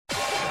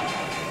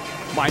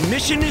My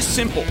mission is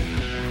simple,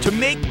 to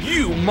make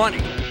you money.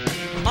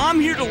 I'm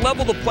here to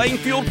level the playing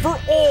field for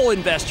all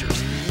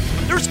investors.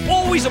 There's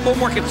always a bull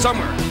market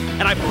somewhere,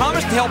 and I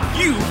promise to help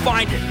you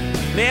find it.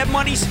 Mad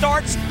Money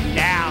starts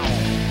now.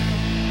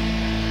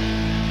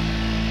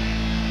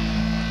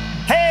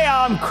 Hey,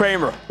 I'm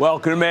Cramer.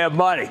 Welcome to Mad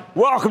Money.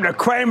 Welcome to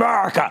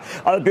Cramerica.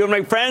 Other people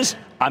make friends.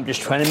 I'm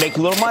just trying to make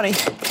a little money.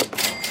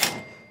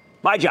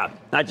 My job,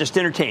 not just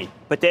to entertain,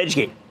 but to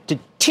educate, to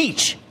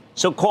teach.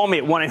 So call me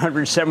at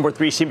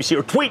 1-800-743-CBC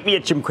or tweet me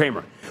at Jim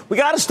Cramer. We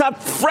got to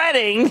stop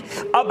fretting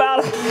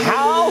about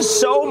how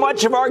so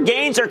much of our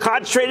gains are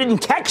concentrated in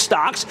tech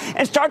stocks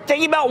and start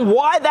thinking about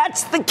why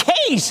that's the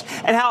case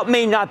and how it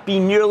may not be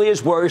nearly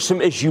as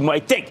worrisome as you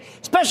might think,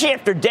 especially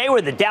after a day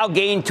where the Dow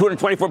gained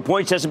 224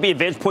 points, S&P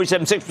advanced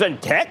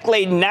 0.76%,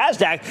 tech-laden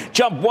NASDAQ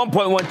jumped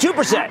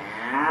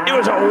 1.12%. It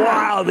was a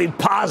wildly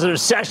positive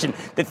session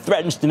that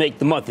threatens to make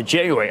the month of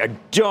January a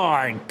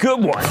darn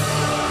good one.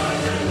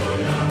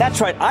 That's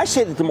right. I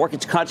say that the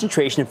market's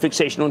concentration and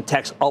fixation on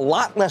tech's a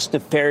lot less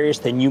nefarious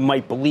than you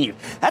might believe.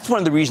 That's one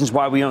of the reasons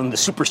why we own the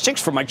Super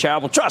Six for my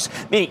charitable trust,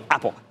 meaning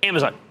Apple,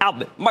 Amazon,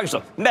 Alphabet,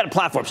 Microsoft, Meta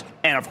Platforms,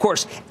 and, of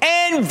course,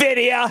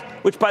 NVIDIA,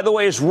 which, by the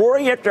way, is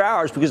roaring after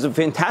hours because of a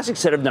fantastic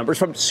set of numbers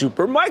from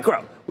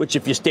Supermicro, which,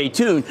 if you stay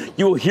tuned,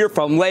 you will hear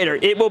from later.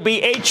 It will be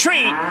a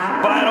treat,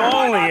 but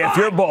only if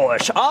you're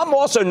bullish. I'm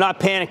also not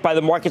panicked by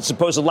the market's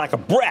supposed lack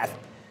of breath,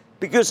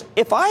 because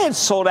if I had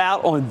sold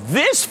out on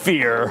this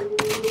fear,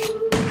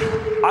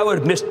 I would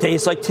have missed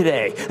days like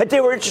today, a day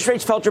where interest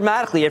rates fell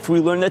dramatically after we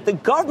learned that the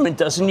government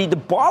doesn't need to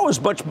borrow as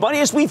much money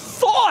as we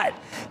thought.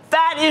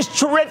 That is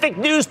terrific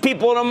news,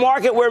 people, in a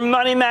market where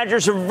money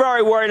managers are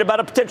very worried about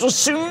a potential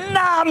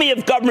tsunami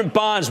of government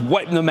bonds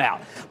wiping them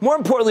out. More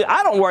importantly,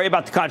 I don't worry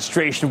about the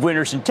concentration of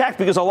winners in tech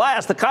because,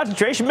 alas, the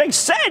concentration makes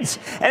sense,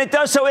 and it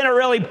does so in a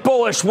really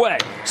bullish way.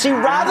 See,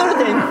 rather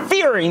than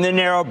fearing the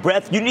narrow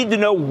breath, you need to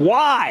know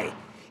why.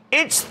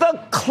 It's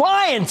the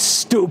client,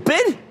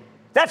 stupid.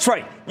 That's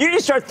right. You need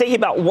to start thinking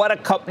about what a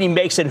company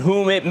makes and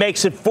whom it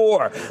makes it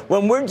for.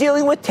 When we're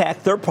dealing with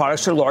tech, their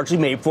products are largely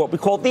made for what we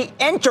call the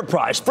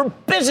enterprise, for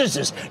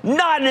businesses,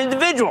 not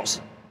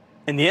individuals.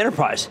 And the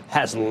enterprise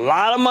has a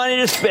lot of money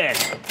to spend.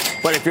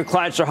 But if your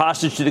clients are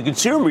hostage to the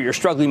consumer, you're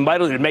struggling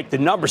mightily to make the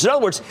numbers. In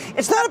other words,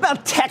 it's not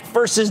about tech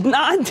versus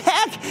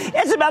non-tech.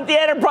 It's about the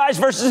enterprise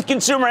versus the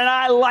consumer. And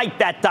I like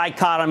that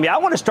dichotomy. I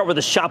want to start with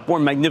the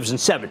shop-worn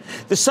Magnificent Seven,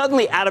 the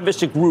suddenly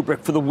atavistic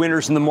rubric for the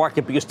winners in the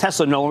market because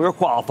Tesla no longer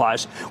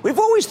qualifies. We've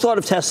always thought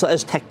of Tesla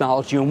as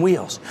technology on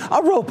wheels,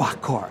 a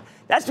robot car.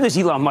 That's because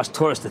Elon Musk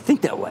taught us to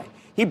think that way.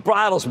 He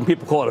bridles when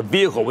people call it a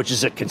vehicle, which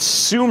is a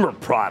consumer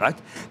product.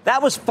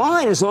 That was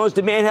fine as long as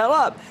demand held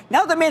up.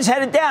 Now demand's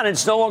headed down, and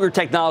it's no longer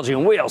technology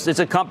on wheels. It's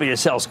a company that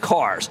sells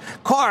cars.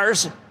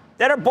 Cars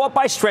that are bought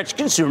by stretched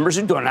consumers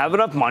who don't have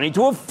enough money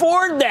to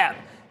afford them,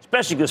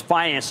 especially because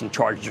financing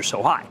charges are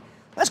so high.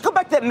 Let's go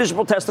back to that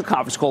miserable Tesla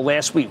conference call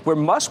last week where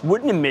Musk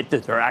wouldn't admit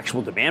that there are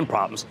actual demand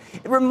problems.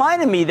 It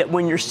reminded me that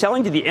when you're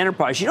selling to the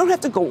enterprise, you don't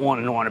have to go on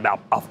and on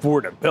about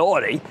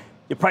affordability.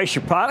 You price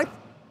your product,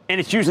 and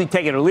it's usually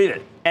take it or leave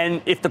it.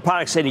 And if the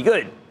product's any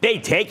good, they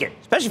take it,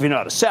 especially if you know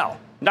how to sell.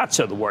 Not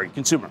so the worried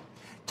consumer.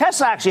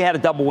 Tesla actually had a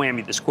double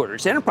whammy this quarter.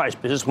 Its enterprise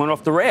business went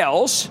off the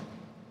rails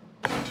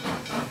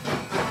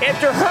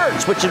after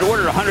Hertz, which had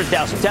ordered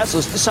 100,000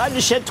 Teslas, decided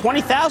to shed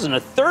 20,000, a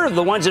third of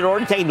the ones that had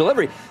already taken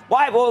delivery.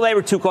 Why? Well, they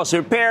were too costly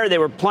to repair. There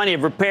were plenty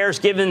of repairs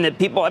given that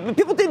people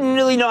didn't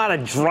really know how to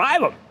drive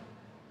them.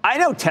 I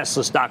know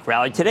Tesla stock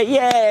rallied today.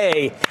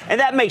 Yay!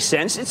 And that makes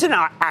sense. It's an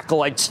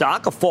acolyte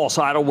stock, a false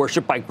idol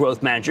worshipped by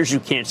growth managers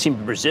who can't seem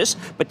to resist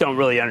but don't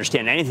really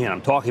understand anything that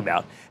I'm talking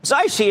about. As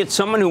I see it,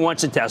 someone who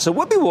wants a Tesla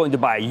would be willing to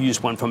buy a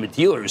used one from a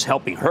dealer who's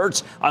helping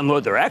Hertz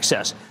unload their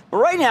excess. But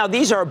right now,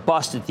 these are a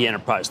bust at the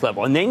enterprise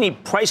level, and they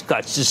need price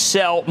cuts to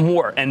sell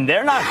more, and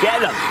they're not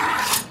getting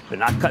them. They're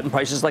not cutting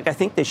prices like I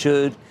think they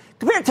should.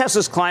 Compare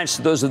Tesla's clients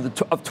to those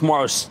of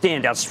tomorrow's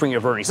standout string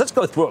of earnings. Let's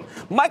go through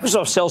them.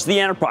 Microsoft sells to the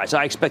enterprise.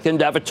 I expect them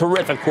to have a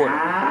terrific quarter.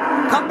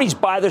 Companies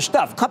buy their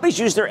stuff. Companies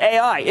use their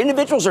AI.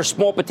 Individuals are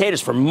small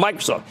potatoes for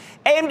Microsoft.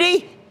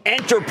 AMD,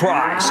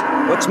 enterprise.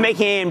 What's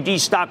making AMD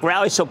stock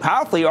rally so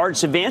powerfully are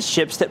its advanced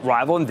chips that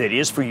rival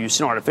NVIDIA's for use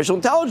in artificial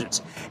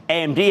intelligence.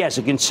 AMD has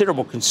a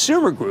considerable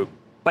consumer group,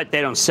 but they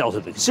don't sell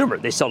to the consumer.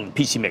 They sell to the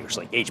PC makers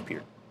like HP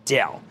or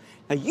Dell.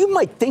 Now, you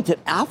might think that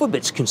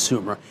Alphabet's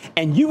consumer,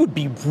 and you would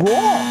be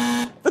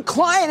wrong. The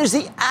client is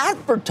the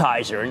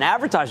advertiser, and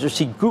advertisers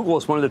see Google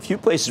as one of the few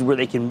places where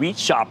they can reach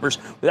shoppers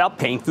without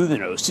paying through the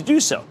nose to do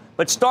so.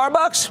 But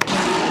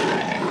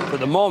Starbucks, for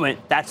the moment,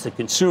 that's the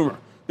consumer.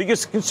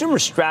 Because the consumer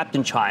is strapped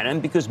in China,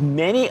 and because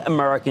many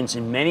Americans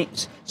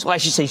so I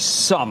should say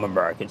some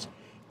Americans,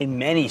 in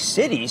many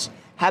cities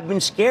have been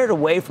scared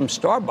away from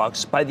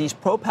Starbucks by these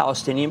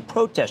pro-Palestinian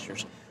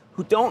protesters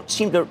who don't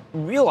seem to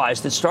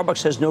realize that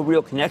Starbucks has no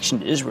real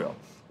connection to Israel.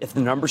 If the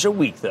numbers are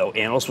weak, though,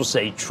 analysts will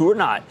say, true or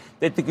not,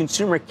 that the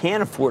consumer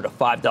can't afford a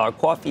 $5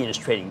 coffee and is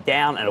trading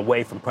down and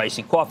away from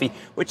pricey coffee,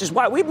 which is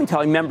why we've been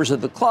telling members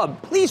of the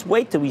club, please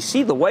wait till we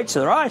see the whites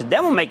of their eyes.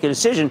 Then we'll make a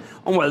decision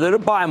on whether to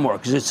buy more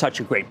because it's such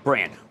a great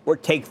brand. Or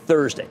take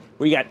Thursday,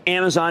 where you got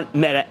Amazon,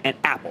 Meta, and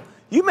Apple.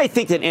 You may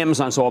think that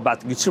Amazon's all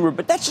about the consumer,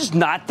 but that's just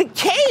not the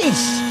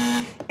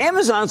case.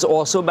 Amazon's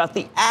also about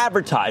the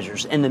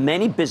advertisers and the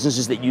many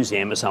businesses that use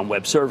Amazon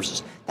Web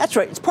Services. That's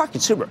right, it's part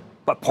consumer,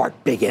 but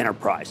part big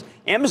enterprise.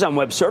 Amazon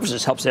Web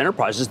Services helps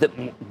enterprises that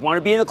want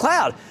to be in the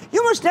cloud.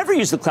 You almost never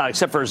use the cloud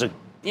except for as a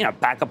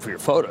backup for your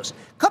photos.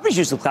 Companies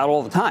use the cloud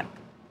all the time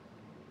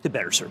to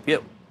better serve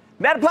you.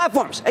 Meta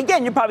Platforms.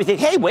 Again, you probably think,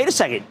 hey, wait a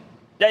second,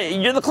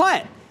 you're the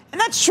client. And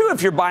that's true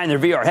if you're buying their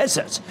VR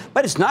headsets,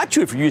 but it's not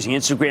true if you're using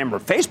Instagram or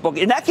Facebook.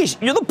 In that case,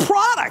 you're the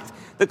product.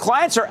 The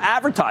clients are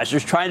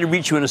advertisers trying to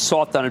reach you in a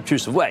soft,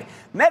 unobtrusive way.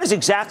 Meta is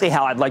exactly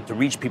how I'd like to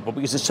reach people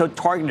because it's so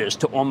targeted as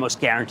to almost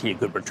guarantee a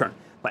good return.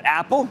 But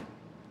Apple,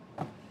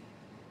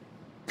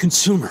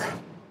 consumer.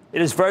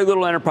 It has very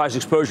little enterprise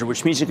exposure,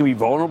 which means it can be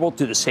vulnerable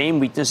to the same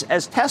weakness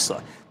as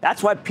Tesla.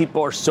 That's why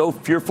people are so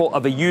fearful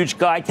of a huge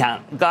guide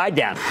down,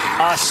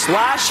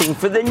 slashing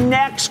for the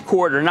next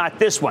quarter, not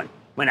this one,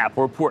 when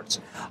Apple reports.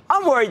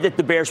 I'm worried that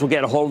the bears will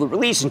get a hold of the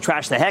release and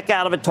trash the heck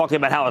out of it, talking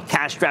about how a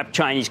cash-strapped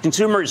Chinese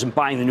consumer isn't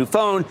buying the new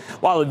phone,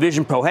 while the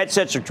Vision Pro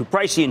headsets are too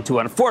pricey and too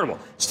unaffordable.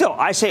 Still,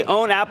 I say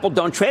own Apple,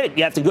 don't trade it.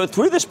 You have to go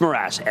through this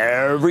morass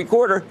every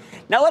quarter.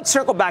 Now let's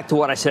circle back to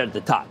what I said at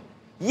the top.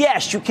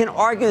 Yes, you can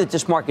argue that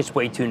this market's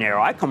way too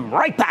narrow. I come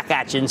right back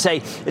at you and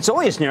say it's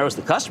only as narrow as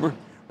the customer.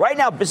 Right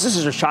now,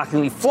 businesses are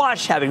shockingly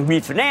flush, having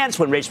refinanced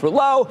when rates were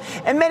low,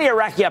 and many are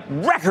racking up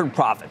record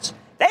profits.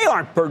 They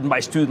aren't burdened by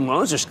student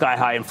loans or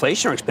sky-high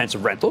inflation or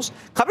expensive rentals.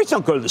 Companies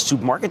don't go to the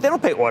supermarket. They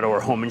don't pay auto or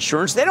home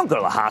insurance. They don't go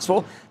to the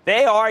hospital.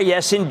 They are,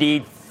 yes,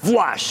 indeed,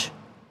 flush,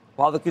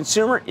 while the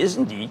consumer is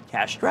indeed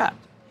cash-strapped.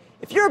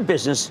 If you're a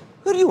business,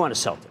 who do you want to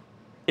sell to?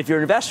 If you're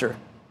an investor,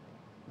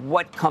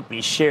 what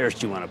company shares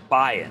do you want to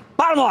buy in?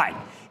 Bottom line,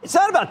 it's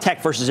not about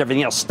tech versus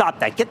everything else. Stop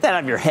that. Get that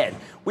out of your head.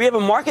 We have a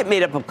market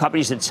made up of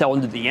companies that sell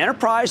into the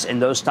enterprise,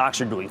 and those stocks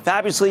are doing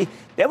fabulously.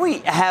 Then we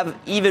have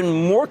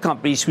even more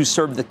companies who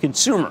serve the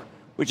consumer,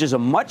 which is a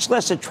much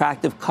less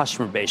attractive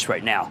customer base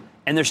right now.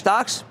 And their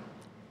stocks,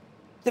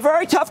 they're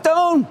very tough to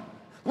own.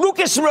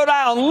 Lucas in Rhode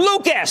Island.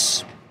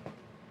 Lucas!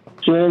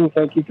 Jim,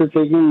 thank you for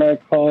taking my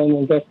call. I'm an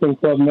investment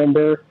club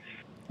member.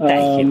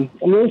 Thank you.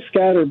 I'm a little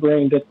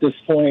scatterbrained at this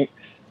point.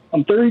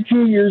 I'm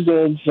 32 years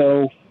old,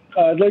 so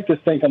I'd like to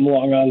think I'm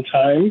long on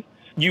time.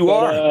 You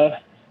are.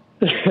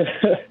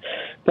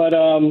 But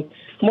I'm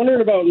wondering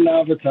about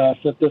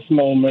Navitas at this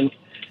moment.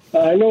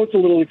 I know it's a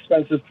little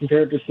expensive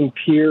compared to some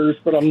peers,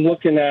 but I'm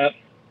looking at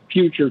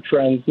future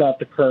trends, not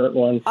the current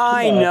ones.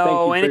 I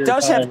know, and it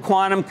does have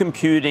quantum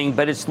computing,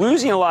 but it's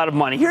losing a lot of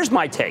money. Here's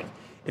my take.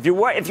 If you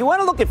want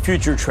to look at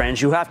future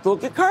trends, you have to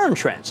look at current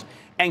trends.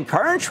 And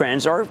current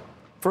trends are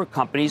for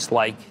companies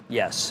like,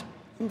 yes,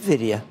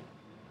 NVIDIA.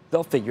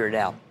 They'll figure it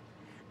out.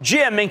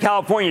 Jim in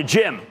California.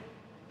 Jim.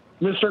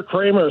 Mr.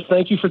 Cramer,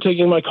 thank you for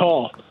taking my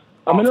call.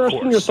 I'm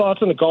interested in your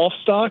thoughts on a golf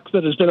stock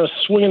that has been a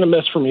swing and a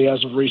miss for me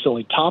as of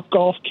recently.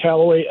 Topgolf,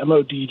 Callaway,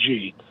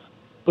 MODG.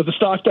 With the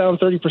stock down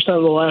 30% in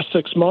the last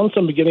 6 months,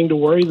 I'm beginning to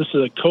worry this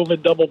is a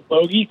COVID double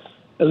bogey,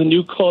 and the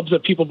new clubs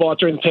that people bought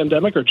during the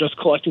pandemic are just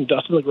collecting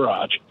dust in the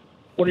garage.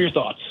 What are your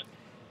thoughts?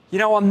 You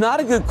know, I'm not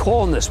a good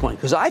call on this one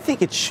because I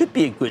think it should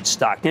be a good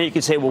stock. Now, you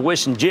can say, well,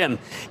 listen, Jim,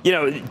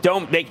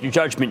 don't make your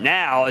judgment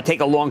now.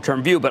 Take a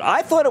long-term view. But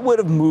I thought it would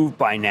have moved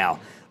by now.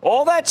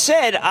 All that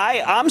said,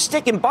 I'm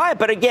sticking by it.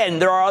 But again,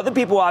 there are other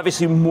people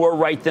obviously more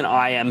right than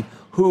I am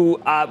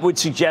who would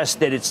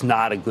suggest that it's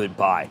not a good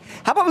buy.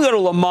 How about we go to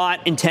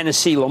Lamont in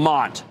Tennessee?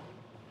 Lamont.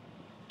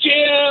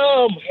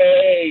 Jim,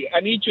 hey, I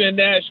need you in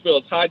Nashville.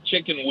 It's Hot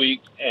Chicken Week,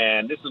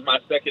 and this is my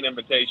second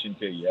invitation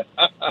to you.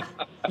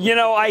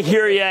 I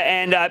hear you,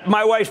 and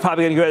my wife's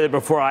probably going to go there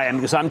before I am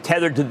because I'm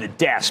tethered to the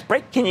desk.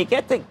 Can you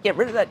get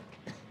rid of that?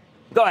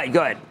 Go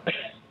ahead.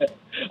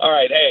 All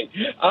right, hey,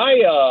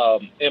 I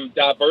am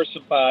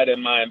diversified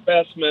in my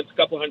investments, a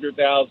couple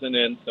 $100,000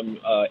 in some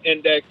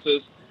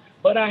indexes,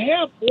 but I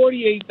have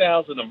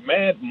 $48,000 of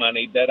mad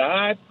money that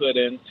I put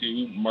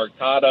into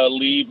Mercado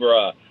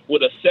Libre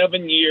with a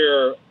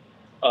 7-year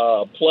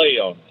play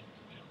on it.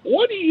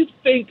 What do you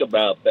think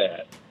about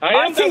that?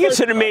 I think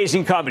it's an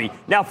amazing company.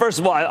 Now, first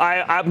of all,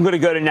 I'm going to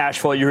go to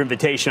Nashville at your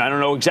invitation. I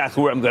don't know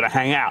exactly where I'm going to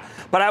hang out.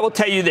 But I will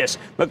tell you this.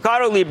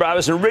 Mercado Libre, I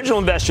was an original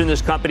investor in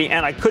this company,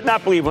 and I could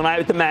not believe when I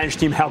was the management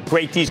team how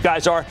great these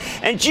guys are.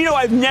 And,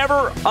 I've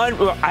never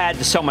I had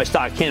to sell my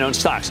stock. Can't own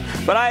stocks.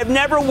 But I have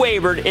never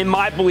wavered in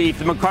my belief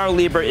that Mercado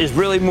Libre is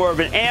really more of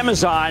an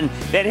Amazon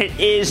than it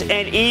is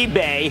an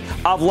eBay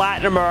of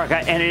Latin America,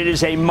 and it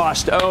is a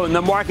must-own.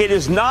 The market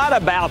is not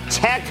about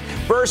tech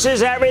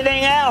versus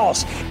everything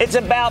else. It's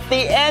about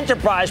the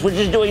enterprise, which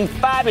is doing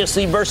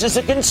fabulously, versus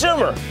the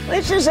consumer,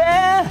 which is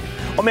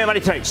On Mad Money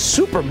tonight,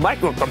 Super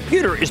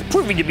Microcomputer is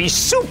proving to be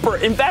super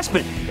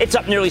investment. It's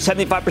up nearly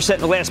 75% in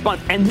the last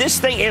month, and this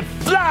thing is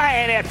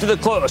flying after the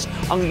close.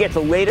 I'm going to get the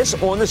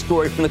latest on the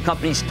story from the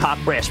company's top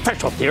brass,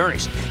 fresh off the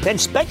earnings. Then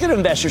speculative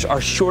investors are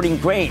shorting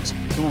grains.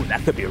 Ooh, that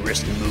could be a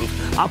risky move.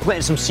 I'm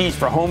planting some seeds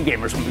for home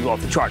gamers when we go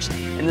off the charts.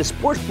 And the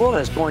sports world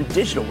has gone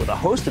digital with a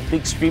host of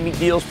big streaming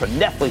deals from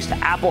Netflix to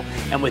Apple.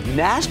 And with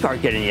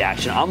NASCAR getting the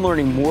action, I'm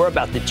learning more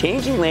about the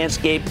changing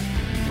landscape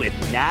with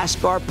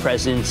NASCAR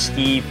President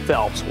Steve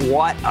Phelps.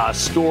 What a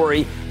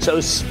story. So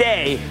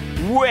stay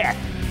with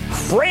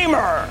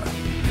Cramer.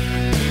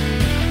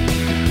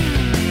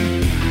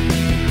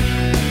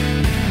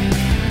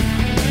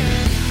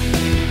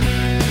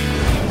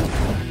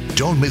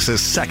 Don't miss a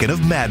second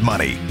of Mad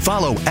Money.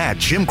 Follow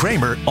 @Jim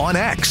Cramer on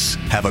X.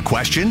 Have a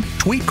question?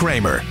 Tweet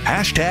Cramer.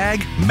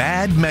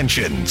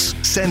 #MadMentions.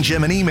 Send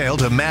Jim an email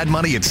to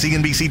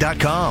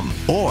madmoney@cnbc.com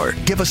or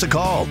give us a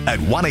call at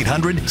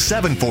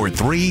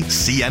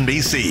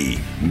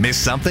 1-800-743-CNBC. Miss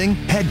something?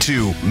 Head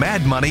to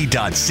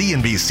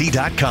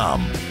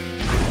madmoney.cnbc.com.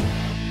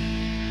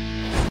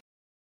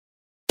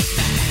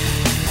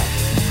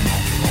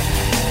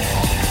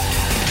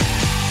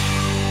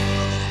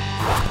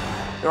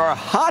 There are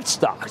hot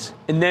stocks,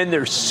 and then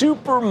there's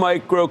Super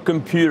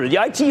Microcomputer, the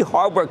IT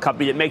hardware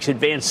company that makes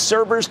advanced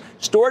servers,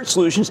 storage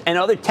solutions, and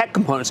other tech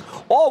components,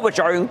 all of which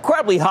are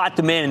incredibly hot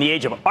demand in the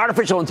age of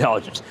artificial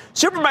intelligence.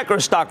 Super Micro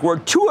stock were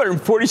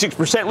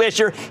 246% last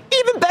year,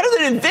 even better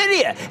than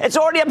NVIDIA. It's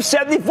already up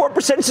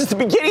 74% since the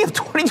beginning of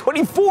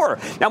 2024.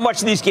 Now,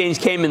 much of these gains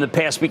came in the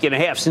past week and a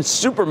half, since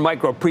Super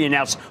Micro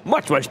pre-announced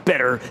much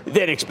better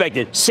than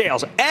expected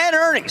sales and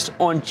earnings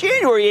on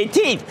January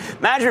 18th.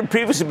 Management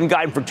previously been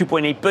guiding for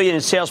 $2.8 billion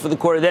in sales for the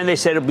quarter. Then they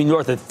said it'll be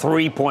north of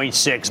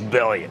 $3.6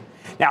 billion.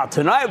 Now,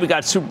 tonight we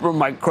got Super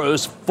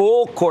Micro's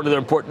full quarterly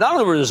report. Not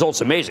only were the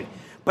results amazing,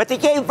 but they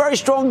gave very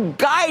strong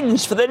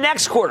guidance for the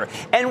next quarter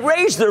and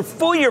raised their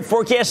full-year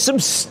forecast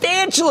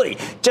substantially.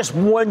 Just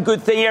one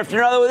good thing after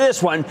another with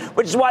this one,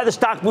 which is why the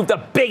stock moved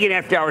up big in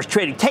after-hours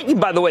trading, taking,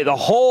 by the way, the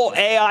whole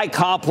AI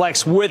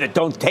complex with it.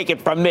 Don't take it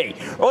from me.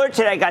 Earlier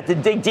today, I got to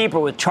dig deeper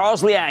with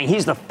Charles Liang.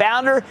 He's the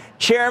founder,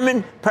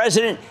 chairman,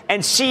 president,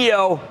 and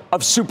CEO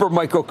of Super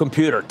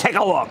Microcomputer. Take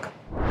a look.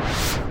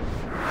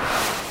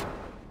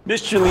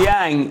 Mr.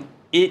 Liang,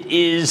 it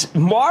is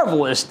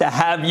marvelous to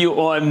have you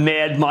on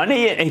Mad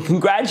Money, and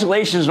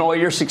congratulations on all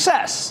your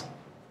success.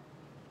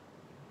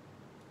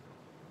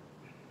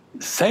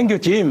 Thank you,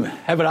 Jim.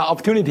 Have an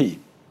opportunity.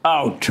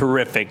 Oh,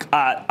 terrific.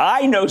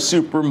 I know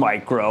Super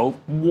Micro,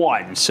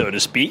 one, so to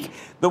speak,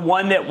 the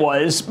one that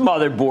was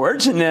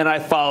motherboards, and then I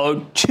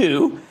followed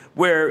two,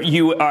 where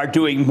you are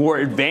doing more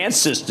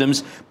advanced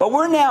systems. But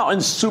we're now in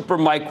Super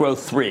Micro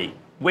 3,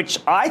 which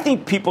I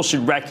think people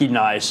should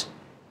recognize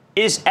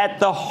is at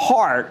the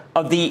heart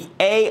of the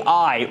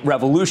AI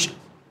revolution.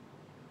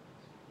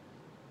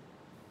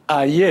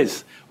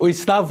 Yes, we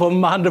start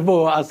from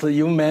motherboard, as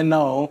you may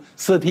know,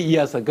 30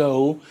 years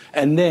ago,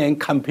 and then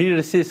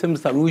complete system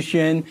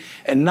solution,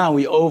 and now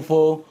we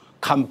offer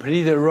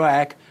complete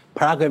rack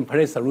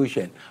plug-and-play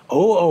solution.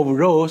 All of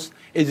those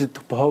is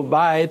to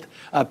provide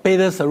a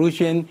better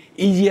solution,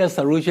 easier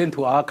solution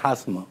to our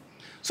customer.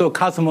 So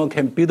customer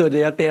can build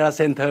their data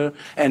center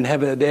and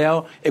have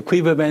their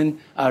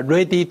equipment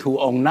ready to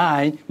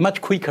online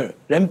much quicker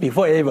than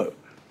before ever.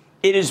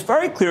 It is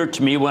very clear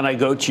to me when I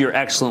go to your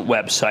excellent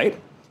website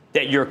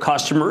that your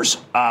customers,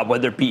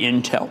 whether it be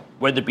Intel,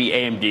 whether it be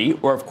AMD,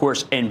 or of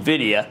course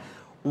NVIDIA,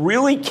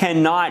 really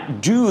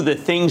cannot do the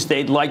things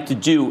they'd like to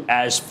do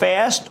as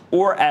fast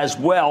or as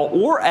well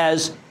or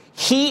as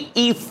heat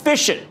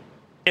efficient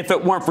if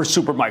it weren't for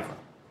Supermicro.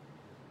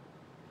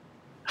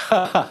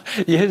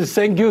 Yes,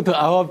 thank you to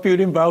our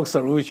building block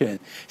solution.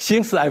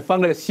 Since I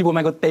founded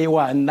Supermicro day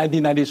one,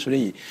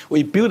 1993,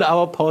 we built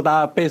our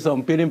product based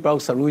on building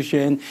block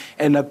solution.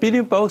 And the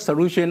building block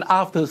solution,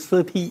 after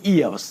 30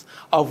 years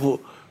of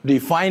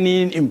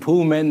refining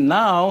improvement,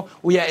 now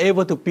we are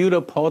able to build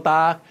a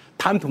product,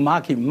 time to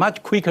market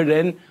much quicker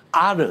than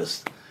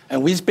others.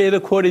 And with better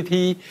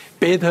quality,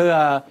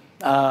 better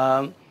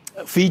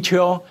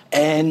feature,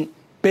 and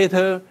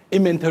better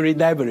inventory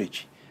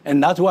leverage.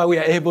 And that's why we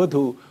are able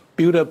to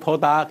build a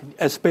product,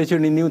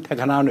 especially new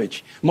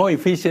technology, more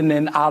efficient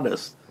than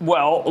others.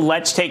 Well,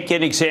 let's take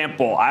an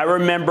example. I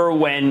remember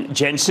when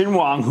Jensen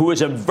Huang, who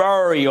is a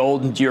very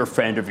old and dear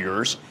friend of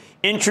yours,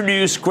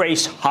 introduced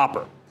Grace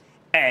Hopper,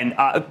 and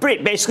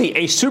basically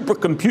a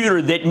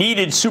supercomputer that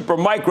needed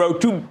Supermicro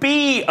to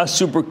be a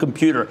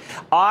supercomputer.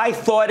 I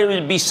thought it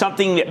would be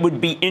something that would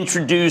be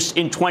introduced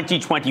in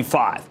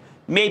 2025,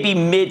 maybe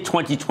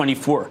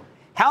mid-2024.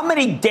 How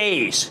many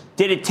days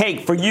did it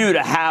take for you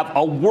to have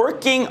a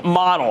working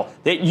model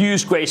that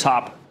used Grace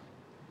Hopper?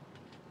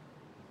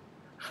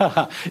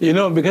 You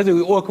know, because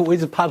we work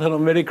with partners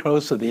very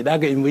closely,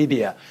 like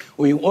NVIDIA.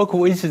 We work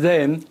with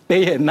them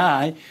day and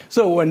night.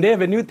 So when they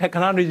have a new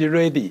technology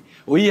ready,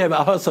 we have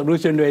our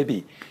solution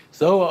ready.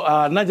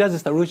 So not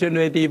just solution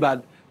ready,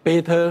 but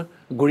better,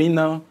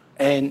 greener,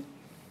 and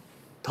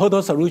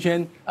total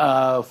solution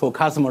for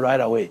customer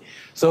right away.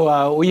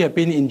 So we have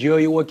been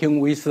enjoying working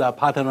with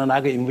partners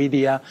like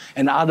NVIDIA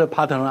and other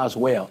partners as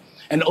well.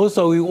 And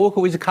also we work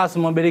with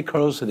customers very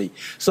closely.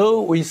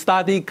 So we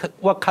study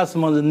what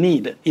customers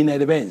need in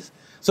advance.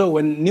 So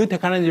when new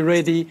technology is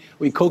ready,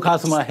 we call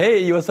customer,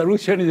 hey, your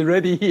solution is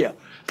ready here.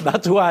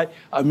 That's why,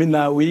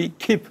 we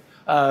keep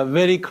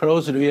very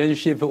close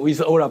relationship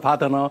with all our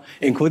partners,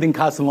 including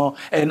customer,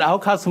 and our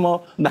customer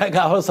like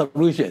our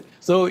solution.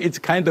 So it's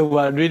kind of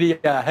a really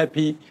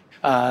happy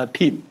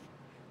team.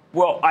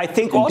 Well, I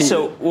think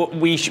also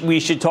we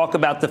should talk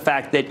about the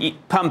fact that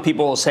some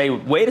people will say,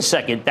 wait a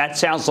second, that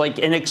sounds like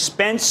an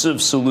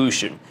expensive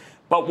solution.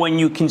 But when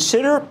you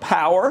consider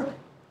power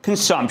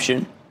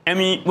consumption,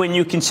 when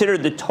you consider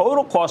the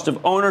total cost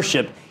of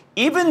ownership,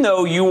 even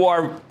though you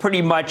are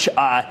pretty much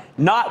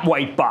not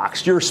white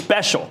box, you're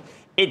special,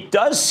 it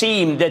does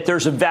seem that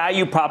there's a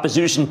value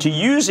proposition to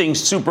using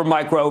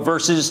Supermicro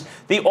versus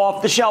the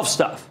off-the-shelf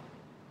stuff.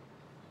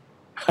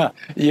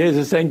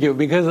 Yes, thank you.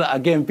 Because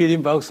again,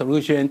 building block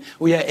solution,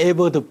 we are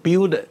able to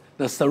build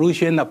the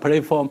solution, the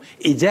platform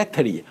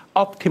exactly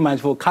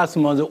optimized for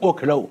customers'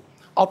 workload,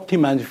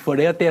 optimized for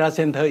their data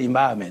center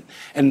environment.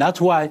 And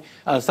that's why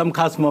some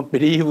customers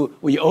believe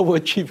we offer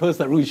cheaper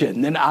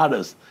solution than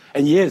others.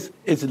 And yes,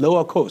 it's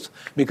lower cost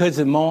because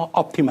it's more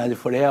optimized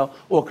for their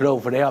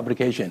workload, for their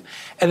application.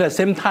 At the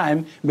same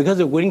time, because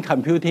of green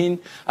computing,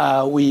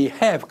 we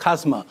have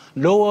customers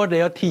lower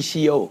their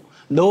TCO,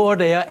 lower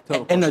their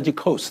energy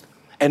cost,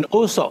 and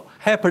also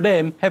help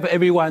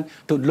everyone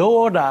to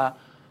lower the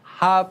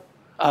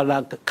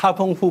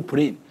carbon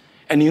footprint.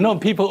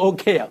 And people all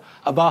care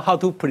about how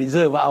to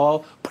preserve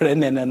our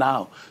planet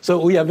now. So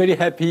we are very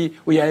happy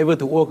we are able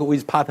to work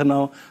with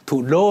partners to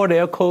lower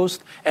their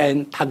cost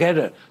and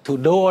together to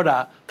lower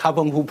the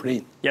carbon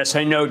footprint. Yes,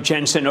 I know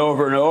Jensen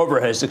over and over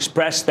has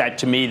expressed that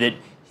to me, that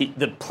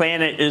the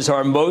planet is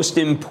our most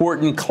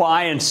important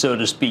client, so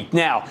to speak.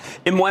 Now,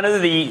 in one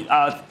of the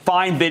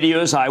fine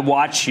videos I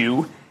watched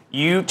you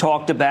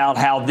talked about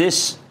how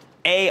this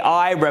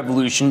AI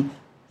revolution,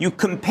 you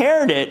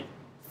compared it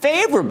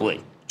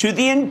favorably to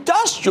the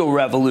Industrial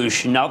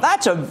Revolution. Now,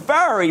 that's a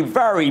very,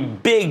 very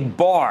big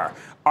bar.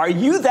 Are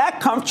you that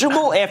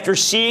comfortable after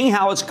seeing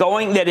how it's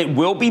going that it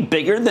will be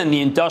bigger than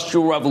the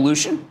Industrial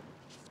Revolution?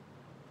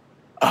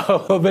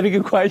 Oh, very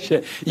good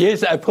question.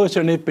 Yes, I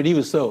personally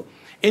believe so.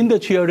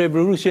 Industrial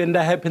Revolution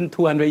that happened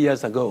 200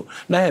 years ago,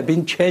 that have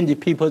been changing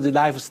people's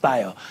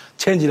lifestyle,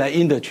 changing the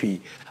industry,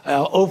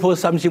 offer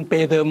something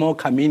better, more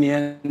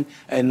convenient,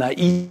 and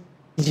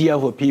easier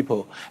for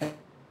people.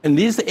 And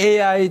this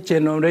AI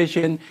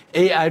generation,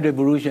 AI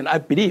revolution, I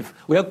believe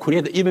will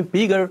create even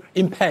bigger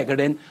impact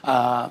than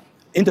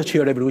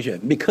Industrial Revolution,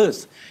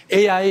 because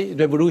AI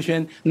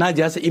revolution not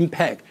just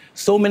impact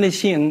so many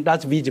things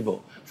that's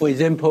visible. For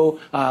example,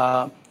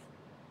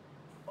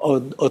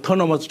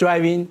 autonomous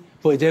driving,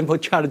 for example,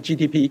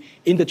 ChatGPT,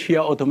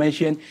 industrial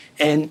automation,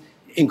 and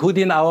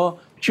including our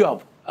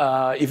job,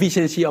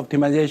 efficiency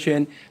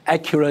optimization,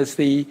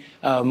 accuracy,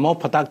 more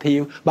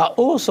productive, but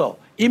also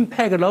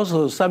impact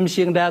also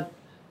something that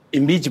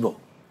invisible.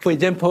 For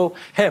example,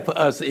 help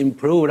us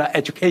improve the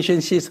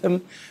education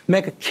system,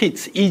 make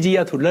kids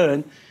easier to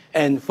learn,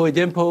 and for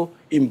example,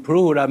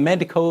 improve the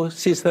medical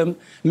system,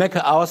 make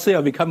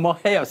ourselves become more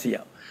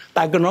healthier,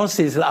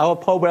 diagnosis our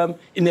problem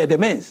in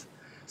advance.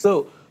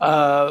 So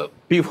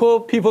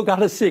before people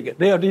got sick,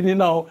 they already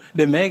know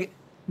they may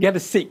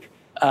get sick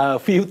a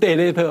few days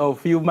later or a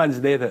few months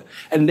later,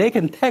 and they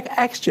can take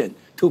action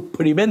to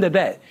prevent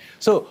that.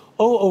 So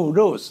all of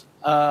those,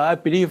 I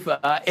believe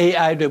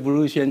AI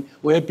revolution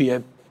will be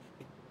a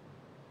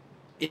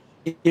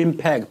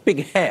impact,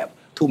 big help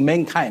to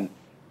mankind.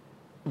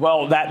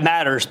 Well, that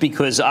matters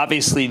because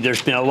obviously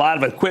there's been a lot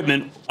of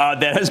equipment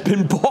that has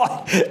been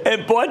bought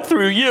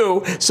through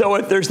you. So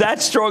if there's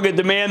that strong a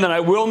demand, then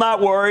I will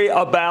not worry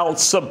about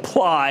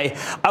supply.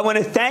 I want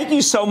to thank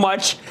you so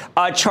much,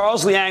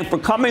 Charles Liang, for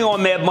coming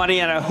on Mad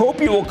Money, and I hope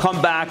you will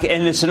come back,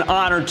 and it's an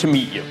honor to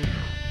meet you.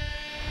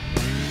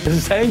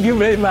 Thank you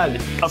very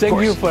much.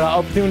 Thank you for the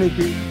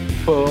opportunity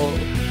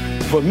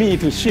for me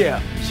to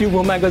share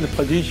Supermicro's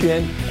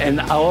position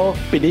and our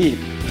belief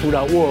to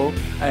the world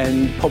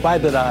and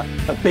provide a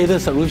better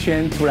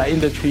solution to the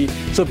industry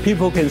so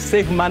people can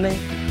save money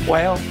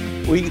while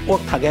we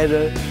work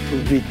together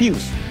to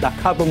reduce the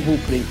carbon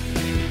footprint.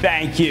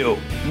 Thank you.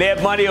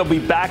 Mad Money will be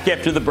back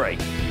after the break.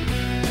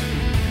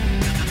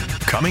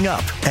 Coming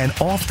up, and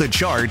off the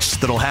charts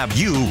that'll have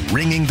you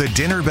ringing the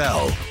dinner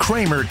bell.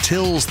 Cramer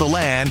tills the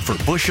land for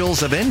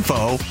bushels of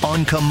info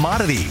on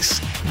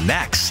commodities.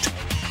 Next.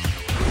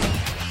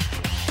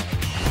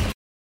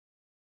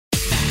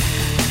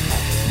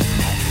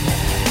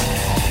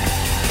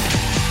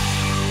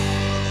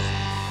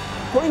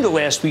 According to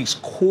last week's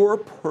Core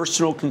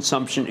Personal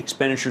Consumption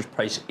Expenditures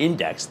Price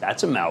Index,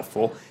 that's a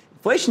mouthful,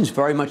 inflation is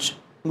very much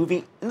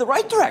moving in the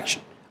right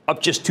direction.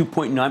 up just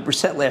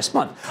 2.9% last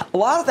month. A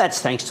lot of that's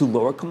thanks to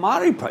lower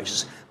commodity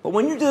prices. But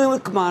when you're dealing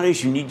with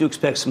commodities, you need to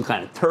expect some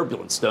kind of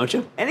turbulence, don't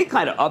you? Any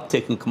kind of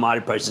uptick in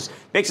commodity prices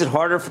makes it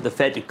harder for the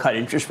Fed to cut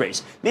interest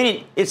rates,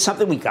 meaning it's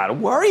something we got to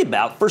worry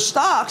about for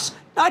stocks,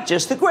 not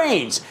just the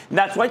grains. And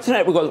that's why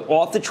tonight we're going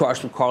off the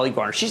charts with Carly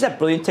Garner. She's that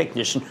brilliant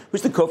technician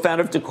who's the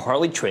co-founder of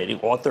DeCarly Trading,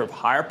 author of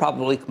Higher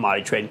Probability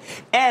Commodity Trading,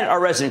 and our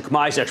resident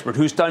commodities expert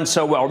who's done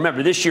so well.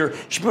 Remember, this year,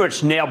 she pretty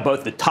much nailed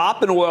both the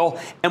top in oil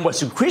and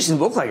what's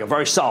increasingly looked like a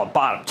very solid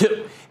bottom,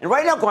 too. And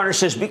right now, Garner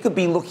says we could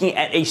be looking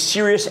at a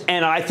serious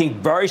and I think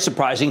very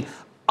surprising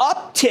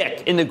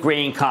uptick in the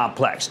grain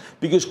complex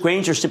because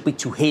grains are simply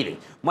too hated.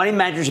 Money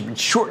managers have been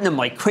shorting them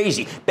like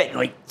crazy, betting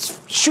like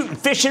shooting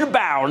fish in a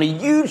barrel and a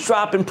huge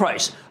drop in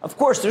price. Of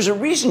course, there's a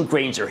reason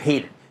grains are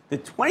hated. The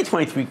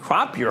 2023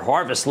 crop year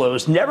harvest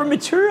lows never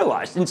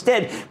materialized.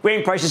 Instead,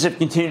 grain prices have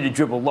continued to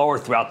dribble lower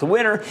throughout the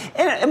winter.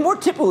 And a more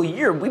typical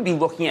year, we'd be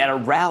looking at a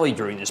rally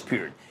during this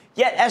period.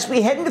 Yet, as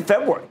we head into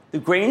February, the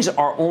grains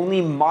are only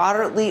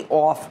moderately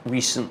off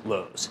recent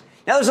lows.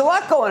 Now, there's a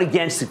lot going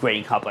against the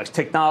grain complex.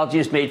 Technology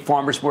has made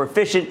farmers more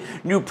efficient.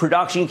 New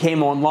production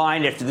came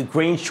online after the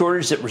grain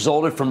shortage that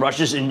resulted from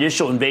Russia's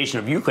initial invasion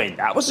of Ukraine.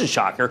 That was a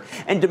shocker.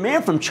 And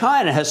demand from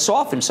China has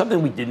softened,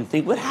 something we didn't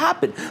think would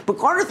happen. But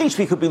Garner thinks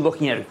we could be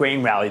looking at a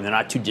grain rally in the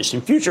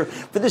not-too-distant future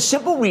for the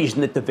simple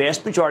reason that the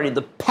vast majority of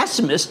the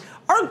pessimists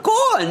are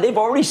gone. They've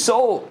already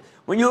sold.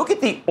 When you look at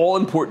the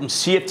all-important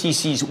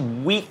CFTC's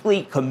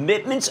weekly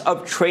commitments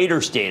of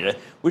traders data,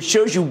 which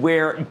shows you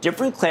where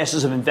different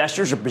classes of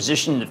investors are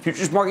positioned in the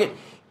futures market,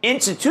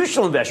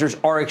 institutional investors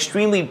are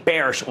extremely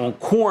bearish on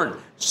corn,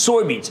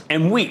 soybeans,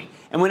 and wheat.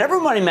 And whenever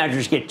money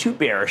managers get too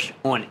bearish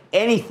on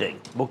anything,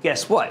 well,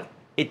 guess what?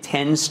 It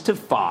tends to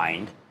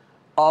find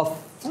a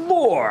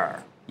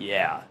floor.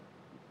 Yeah.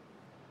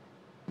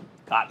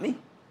 Got me?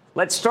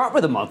 Let's start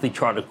with a monthly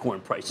chart of corn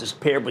prices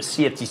paired with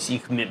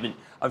CFTC commitment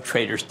of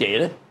traders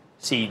data.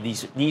 See,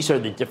 these are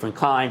the different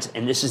kinds,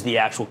 and this is the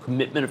actual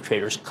commitment of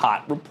traders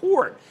COT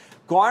report.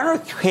 Garner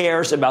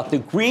cares about the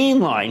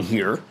green line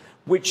here,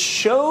 which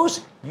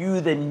shows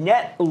you the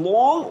net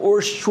long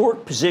or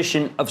short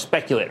position of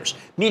speculators,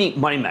 meaning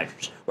money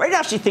managers. Right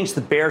now, she thinks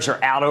the bears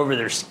are out over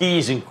their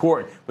skis in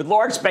corn, with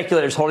large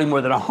speculators holding more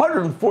than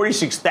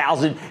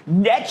 146,000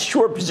 net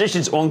short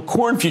positions on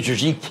corn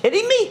futures. Are you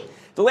kidding me?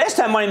 The last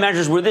time money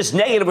managers were this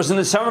negative was in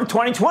the summer of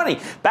 2020.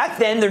 Back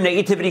then, their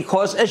negativity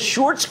caused a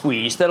short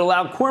squeeze that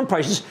allowed corn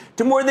prices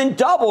to more than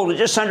double to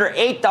just under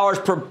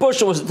 $8 per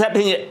bushel. It was the type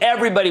of thing that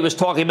everybody was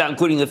talking about,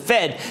 including the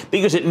Fed,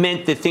 because it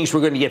meant that things were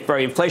going to get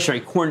very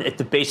inflationary. Corn at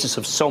the basis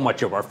of so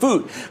much of our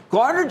food.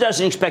 Garner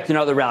doesn't expect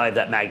another rally of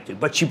that magnitude,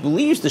 but she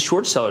believes the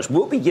short sellers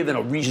will be given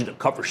a reason to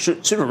cover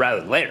sooner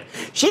rather than later.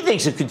 She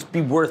thinks it could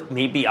be worth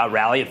maybe a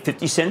rally of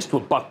 50 cents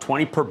to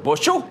 $1.20 per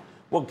bushel.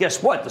 Well,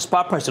 guess what? The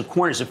spot price of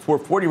corn is at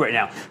 $4.40 right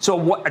now. So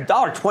a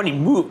 $1.20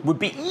 move would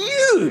be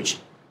huge.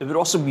 It would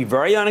also be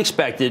very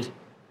unexpected,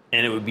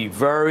 and it would be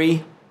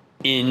very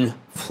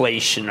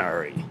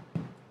inflationary.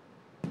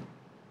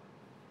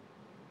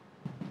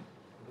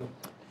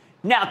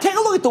 Now, take a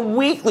look at the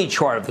weekly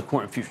chart of the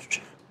corn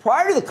futures.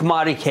 Prior to the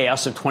commodity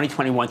chaos of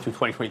 2021 through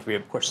 2023,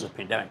 of course, the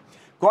pandemic,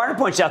 Garner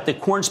points out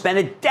that corn spent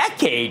a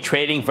decade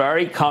trading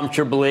very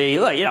comfortably,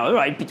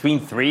 right between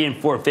 $3 and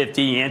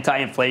 $4.50,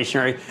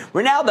 anti-inflationary.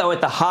 We're now, though,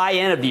 at the high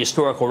end of the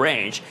historical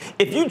range.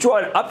 If you draw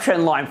an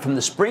uptrend line from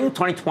the spring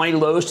 2020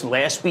 lows to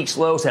last week's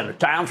lows and a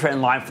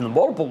downtrend line from the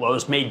multiple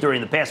lows made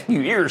during the past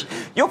few years,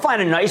 you'll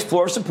find a nice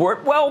floor of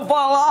support. Well,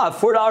 voila,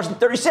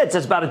 $4.30.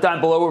 That's about a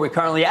dime below where we're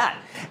currently at.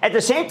 At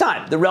the same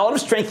time, the relative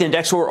strength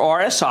index, or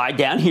RSI,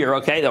 down here,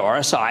 okay, the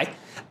RSI,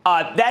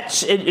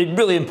 that's a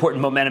really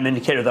important momentum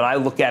indicator that I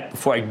look at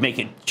before I make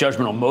a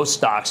judgment on most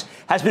stocks,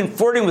 has been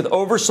flirting with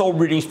oversold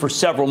readings for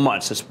several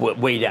months. That's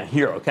way down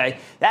here, okay?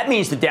 That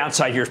means the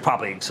downside here is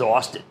probably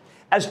exhausted.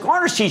 As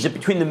Garner sees it,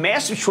 between the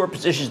massive short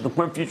positions in the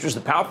corn futures,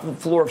 the powerful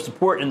floor of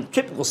support, and the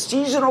typical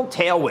seasonal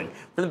tailwind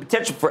for the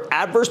potential for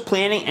adverse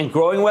planting and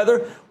growing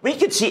weather, we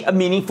could see a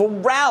meaningful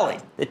rally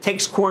that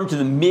takes corn to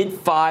the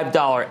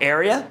mid-$5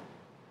 area.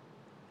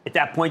 At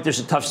that point,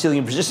 there's a tough ceiling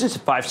of resistance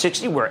at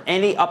 $5.60, where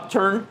any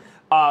upturn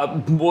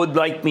would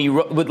likely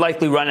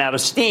run out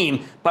of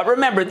steam. But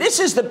remember, this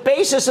is the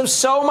basis of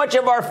so much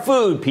of our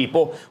food,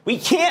 people. We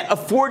can't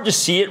afford to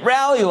see it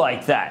rally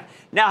like that.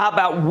 Now, how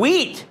about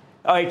wheat?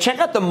 All right, check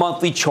out the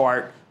monthly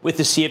chart with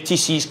the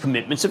CFTC's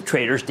commitments of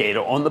traders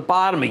data on the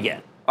bottom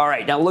again. All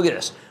right, now look at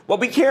this. What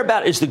we care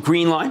about is the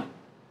green line.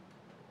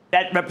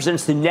 That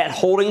represents the net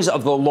holdings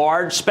of the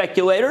large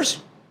speculators.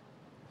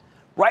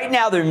 Right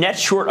now, they're net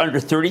short under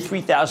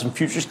 33,000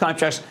 futures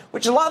contracts,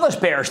 which is a lot less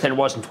bearish than it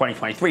was in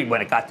 2023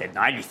 when it got to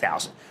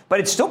 90,000. But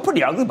it's still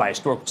pretty ugly by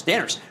historical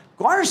standards.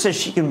 Garner says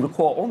she can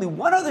recall only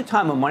one other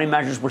time when money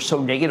managers were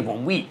so negative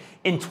on wheat,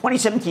 in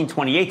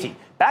 2017-2018.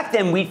 Back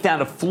then, wheat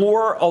found a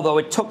floor, although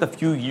it took a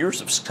few years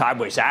of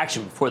sideways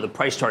action before the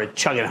price started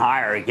chugging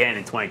higher again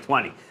in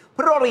 2020.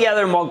 Put it all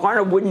together, and while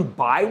Garner wouldn't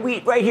buy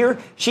wheat right here,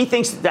 she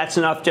thinks that that's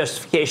enough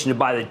justification to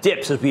buy the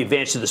dips as we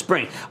advance to the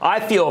spring. I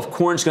feel if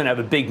corn's going to have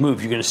a big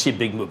move, you're going to see a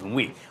big move in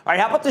wheat. All right,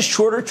 how about the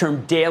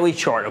shorter-term daily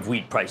chart of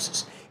wheat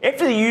prices?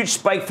 After the huge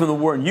spike from the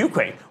war in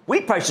Ukraine,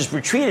 wheat prices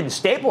retreated and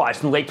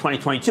stabilized in late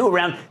 2022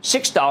 around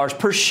 $6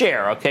 per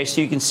share. Okay,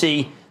 so you can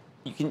see,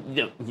 I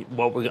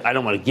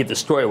don't want to give the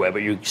story away,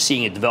 but you're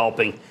seeing a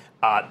developing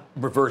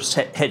reverse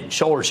head and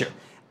shoulders here.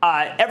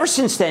 Ever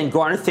since then,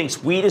 Garner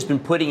thinks wheat has been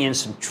putting in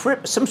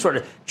some sort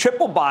of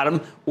triple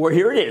bottom, or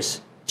here it is.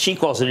 She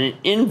calls it an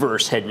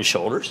inverse head and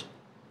shoulders.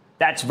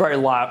 That's a very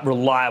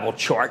reliable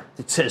chart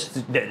that says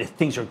that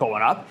things are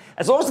going up.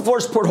 As long as the floor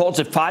support holds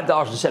at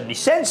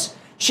 $5.70,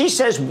 she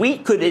says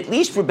wheat could at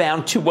least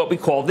rebound to what we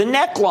call the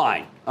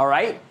neckline, all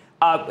right,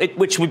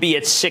 which would be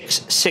at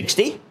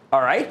 660.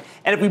 All right.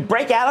 And if we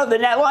break out of the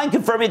net line,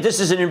 confirming this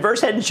is an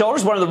inverse head and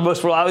shoulders, one of the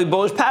most reliably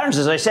bullish patterns,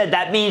 as I said,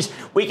 that means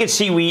we could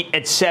see wheat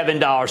at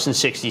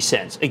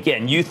 $7.60.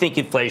 Again, you think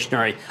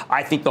inflationary.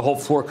 I think the whole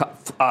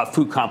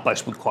food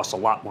complex would cost a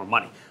lot more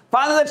money.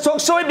 Finally, let's talk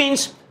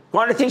soybeans.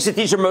 Garner thinks that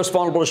these are most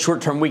vulnerable to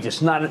short-term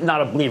weakness. Not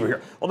a believer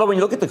here. Although when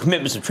you look at the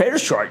commitments of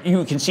traders chart,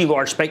 you can see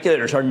large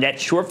speculators are net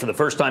short for the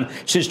first time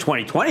since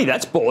 2020.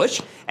 That's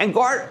bullish. And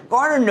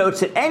Garner notes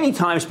that any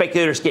time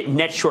speculators get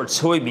net short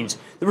soybeans,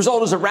 the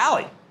result is a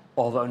rally,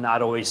 although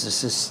not always a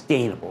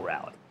sustainable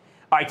rally.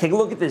 All right, take a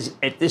look at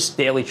this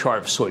daily chart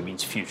of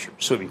soybean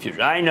futures.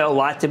 I know a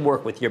lot to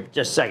work with here, but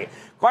just a second.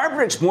 Garner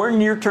predicts more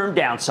near-term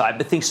downside,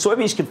 but thinks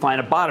soybeans can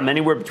find a bottom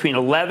anywhere between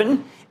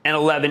 11 and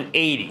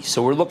 1180.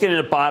 So we're looking at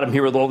a bottom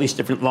here with all these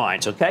different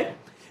lines, okay?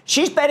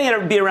 She's betting it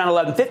would be around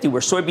 1150,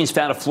 where soybeans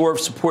found a floor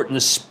of support in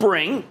the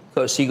spring.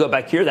 So you go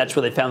back here, that's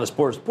where they found the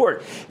floor of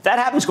support. If that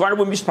happens, Garner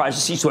wouldn't be surprised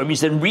to see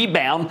soybeans then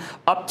rebound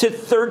up to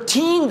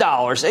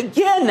 $13.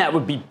 Again, that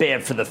would be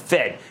bad for the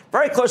Fed.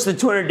 Very close to the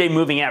 200-day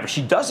moving average.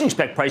 She doesn't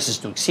expect prices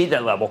to exceed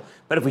that level.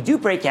 But if we do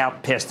break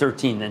out past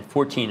 13, then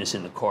 14 is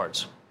in the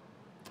cards.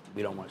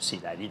 We don't want to see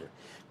that either.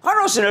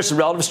 Garner also notes the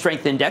relative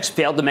strength index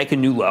failed to make a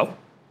new low.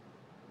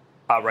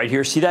 Right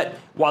here, see that?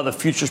 While the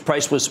futures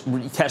price was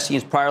retesting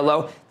its prior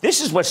low,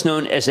 this is what's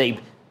known as a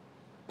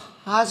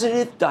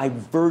positive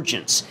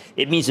divergence.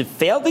 It means it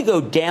failed to go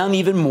down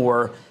even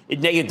more.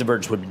 Negative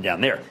divergence would have been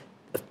down there.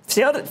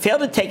 Failed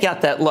to take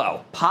out that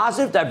low.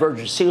 Positive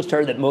divergence signals to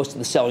her that most of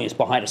the selling is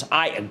behind us.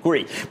 I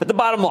agree. But the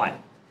bottom line,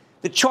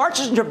 the charts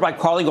as interpreted by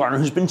Carly Garner,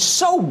 who's been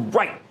so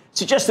right,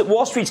 suggests that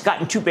Wall Street's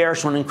gotten too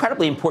bearish on an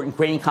incredibly important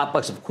grain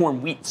complex of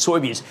corn, wheat, and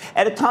soybeans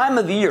at a time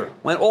of the year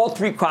when all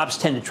three crops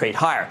tend to trade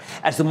higher,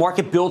 as the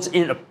market builds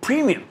in a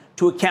premium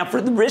to account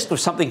for the risk of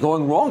something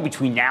going wrong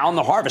between now and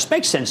the harvest.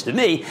 Makes sense to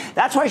me.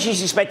 That's why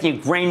she's expecting a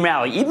grain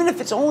rally, even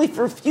if it's only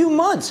for a few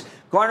months.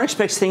 Garner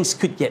expects things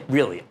could get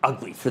really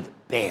ugly for the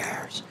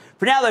bears.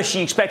 For now, though,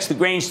 she expects the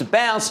grains to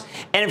bounce,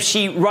 and if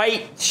she's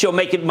right, she'll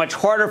make it much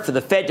harder for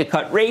the Fed to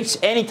cut rates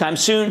anytime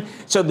soon.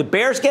 So the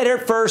bears get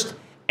hurt first,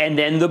 and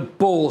then the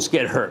bulls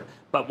get hurt.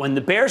 But when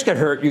the bears get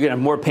hurt, you're going to have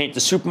more pain at the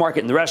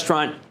supermarket and the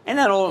restaurant. And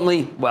then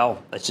ultimately,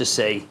 well, let's just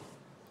say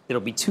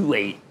it'll be too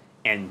late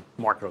and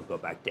the market will go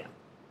back down,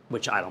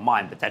 which I don't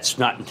mind, but that's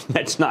not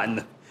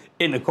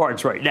in the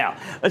cards right now.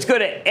 Let's go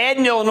to Ed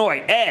in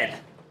Illinois. Ed.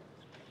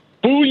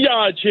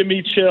 Booyah,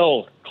 Jimmy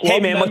Chill. Club hey,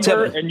 man, what's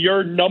up? And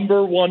your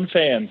number one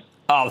fan.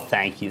 Oh,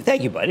 thank you.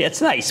 Thank you, buddy.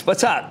 That's nice.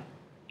 What's up?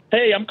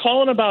 Hey, I'm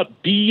calling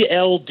about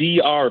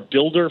BLDR,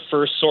 Builder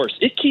First Source.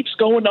 It keeps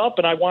going up,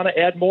 and I want to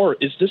add more.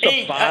 Is this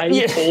a buy,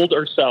 hold,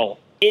 or sell?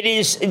 It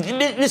is.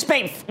 This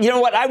may, you know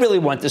what? I really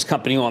want this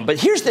company on. But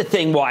here's the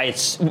thing why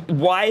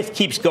it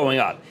keeps going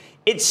up.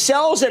 It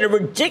sells at a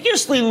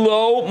ridiculously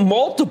low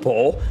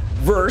multiple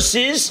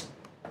versus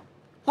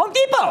Home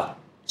Depot.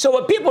 So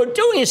what people are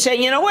doing is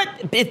saying, you know what,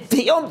 if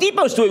the Home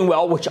Depot's doing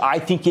well, which I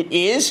think it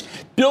is,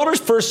 Builders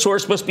First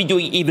Source must be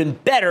doing even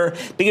better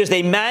because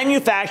they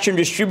manufacture and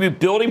distribute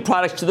building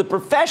products to the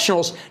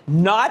professionals,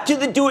 not to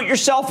the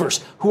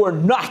do-it-yourselfers who are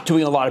not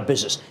doing a lot of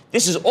business.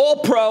 This is all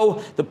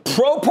pro. The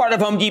pro part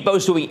of Home Depot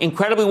is doing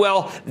incredibly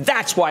well.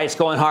 That's why it's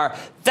going higher.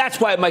 That's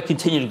why it might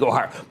continue to go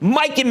higher.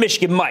 Mike in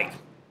Michigan. Mike.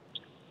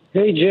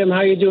 Hey, Jim.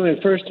 How you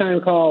doing?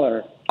 First-time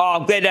caller. Oh,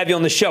 I'm glad to have you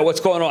on the show. What's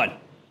going on?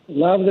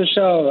 Love the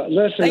show.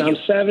 Listen, I'm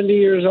 70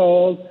 years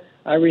old.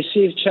 I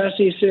received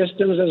Chessie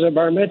Systems as a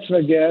bar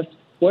mitzvah gift.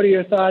 What are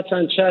your thoughts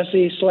on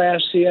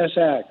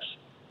Chessie/CSX?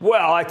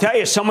 Well, I tell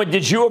you, someone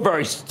did you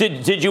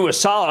a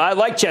solid. I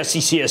like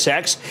Chessie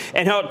CSX,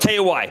 and I'll tell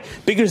you why.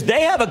 Because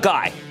they have a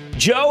guy,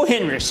 Joe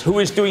Hinrichs, who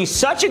is doing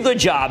such a good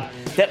job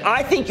that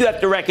I think you have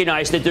to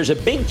recognize that there's a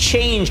big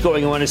change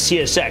going on at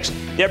CSX.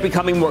 They're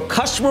becoming more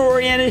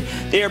customer-oriented.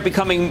 They're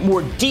becoming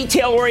more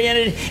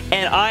detail-oriented.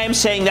 And I am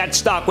saying that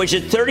stock, which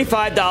is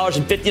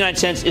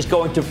 $35.59, is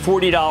going to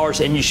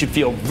 $40, and you should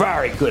feel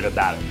very good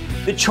about it.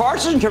 The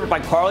charts as interpreted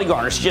by Carly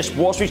Garner suggest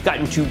Wall Street's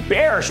gotten too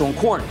bearish on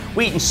corn,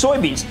 wheat, and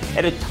soybeans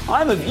at a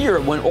time of year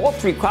when all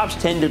three crops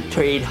tend to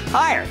trade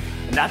higher.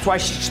 And that's why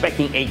she's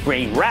expecting a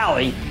grain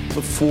rally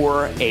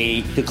before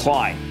a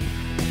decline.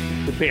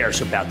 The bears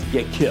are about to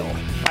get killed.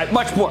 All right,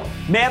 much more.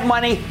 Mad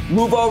Money,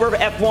 move over.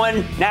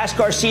 F1,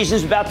 NASCAR season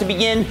is about to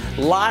begin.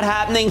 A lot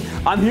happening.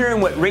 I'm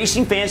hearing what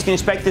racing fans can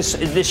expect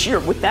this year.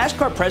 With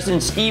NASCAR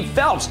President Steve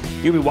Phelps,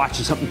 you'll be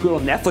watching something good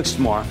on Netflix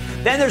tomorrow.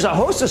 Then there's a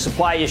host of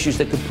supply issues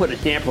that could put a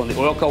damper on the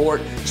oil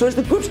cohort. So is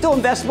the group still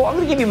investable? I'm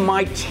going to give you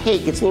my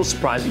take. It's a little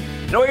surprising.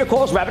 And all your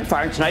calls rapid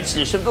fire in tonight's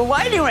edition of the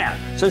Lightning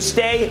Round. So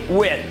stay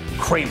with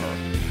Cramer.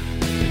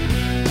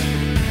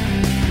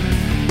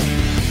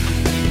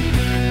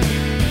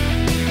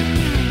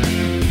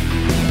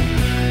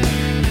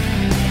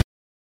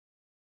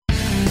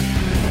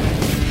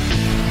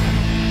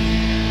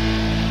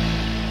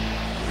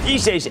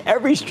 These days,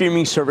 every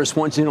streaming service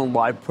wants in on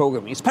live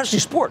programming, especially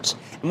sports.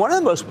 And one of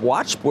the most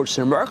watched sports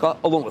in America,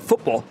 along with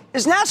football,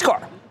 is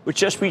NASCAR, which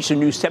just reached a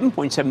new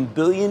 $7.7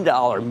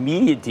 billion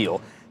media deal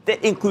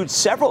that includes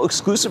several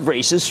exclusive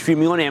races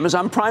streaming on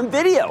Amazon Prime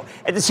Video.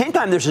 At the same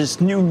time, there's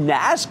this new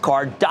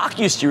NASCAR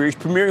docuseries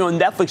premiering on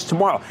Netflix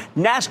tomorrow.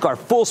 NASCAR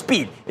Full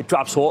Speed. It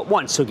drops all at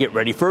once, so get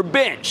ready for a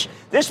binge.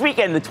 This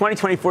weekend, the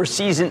 2024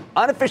 season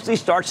unofficially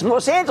starts in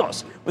Los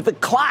Angeles with a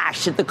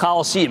clash at the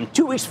Coliseum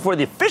 2 weeks before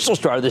the official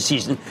start of the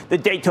season, the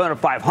Daytona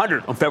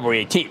 500 on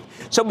February 18th.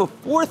 So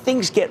before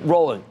things get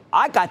rolling,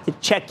 I got to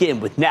check in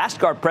with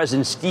NASCAR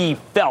President Steve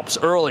Phelps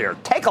earlier.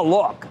 Take a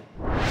look.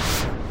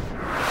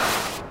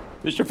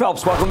 Mr.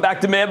 Phelps, welcome back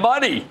to Mad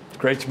Money.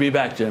 Great to be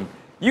back, Jim.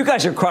 You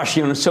guys are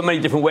crushing in so many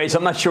different ways.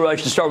 I'm not sure I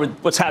should start with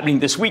what's happening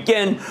this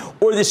weekend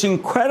or this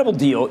incredible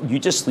deal you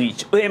just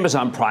reached with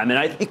Amazon Prime. And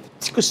I think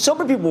because so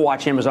many people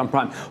watch Amazon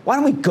Prime, why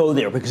don't we go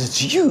there? Because it's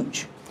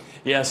huge.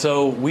 Yeah,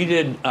 so we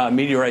did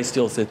media rights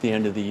deals at the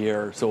end of the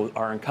year. So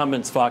our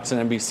incumbents, Fox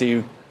and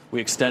NBC, we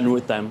extended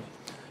with them.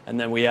 And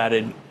then we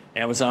added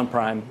Amazon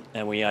Prime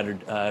and we added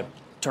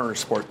Turner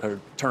Sports,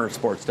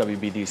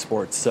 WBD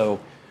Sports. So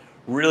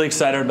really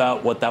excited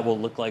about what that will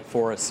look like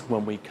for us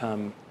when we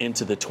come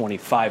into the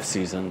 25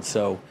 season.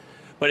 So,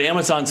 but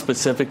Amazon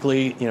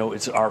specifically,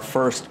 it's our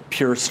first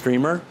pure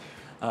streamer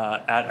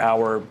at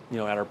our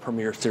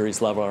Premier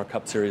Series level, our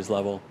Cup Series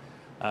level.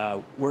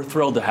 We're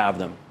thrilled to have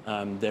them.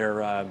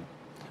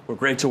 We're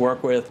great to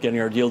work with, getting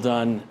our deal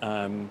done.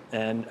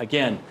 And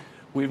again,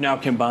 we've now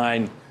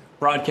combined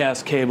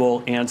broadcast,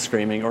 cable, and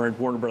streaming, or in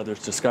Warner Brothers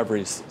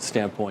Discovery's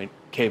standpoint,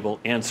 cable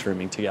and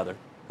streaming together.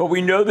 But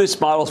we know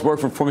this model's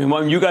worked for Formula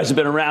One. You guys have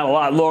been around a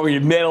lot longer.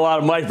 You've made a lot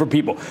of money for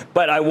people.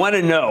 But I want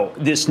to know,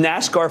 this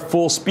NASCAR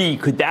Full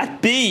Speed, could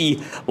that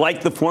be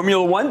like the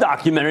Formula One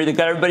documentary that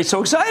got everybody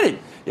so excited?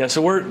 Yeah,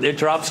 so it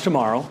drops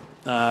tomorrow,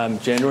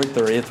 January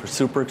 30th. We're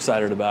super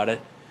excited about it.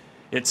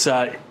 It's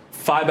 5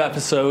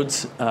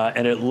 episodes,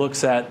 and it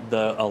looks at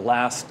the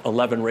last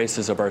 11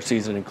 races of our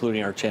season,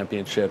 including our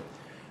championship.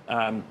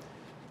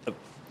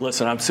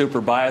 Listen, I'm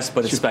super biased,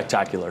 but it's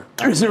spectacular.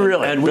 Is it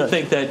really? And we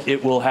think that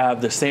it will have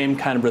the same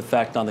kind of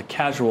effect on the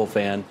casual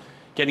fan,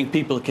 getting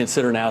people to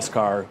consider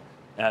NASCAR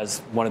as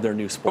one of their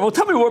new sports. Well,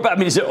 tell me more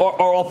about it. Are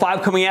all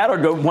 5 coming out, or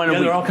do one a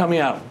week? They're all coming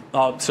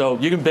out. So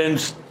you can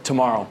binge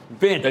tomorrow.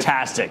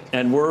 Fantastic.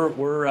 And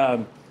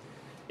we're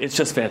it's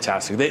just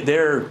fantastic.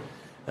 They're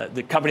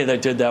the company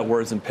that did that,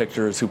 Words and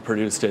Pictures, who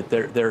produced it.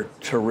 They're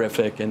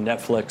terrific, and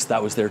Netflix,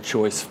 that was their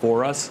choice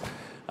for us.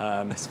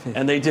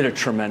 And they did a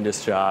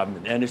tremendous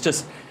job. And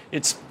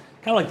it's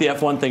kind of like the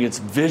F1 thing. It's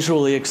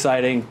visually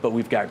exciting, but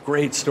we've got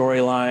great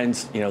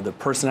storylines, the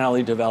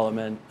personality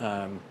development,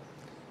 and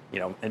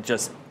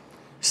just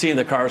seeing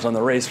the cars on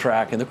the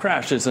racetrack and the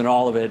crashes and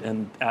all of it,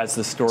 and as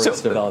the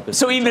stories develop.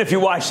 So even if you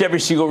watched every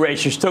single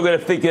race, you're still going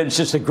to think that it's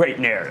just a great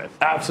narrative.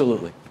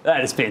 Absolutely.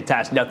 That is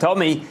fantastic. Now tell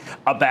me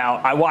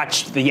about, I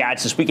watched the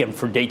ads this weekend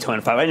for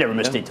Daytona 5. I never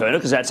missed Daytona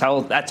because that's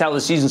how the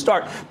season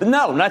starts. But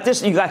no, not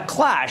this. You got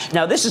Clash.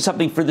 Now this is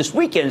something for this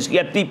weekend, so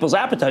you get people's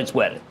appetites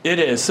whetted. It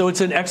is. So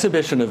it's an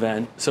exhibition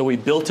event. So we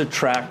built a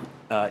track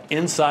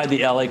inside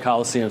the LA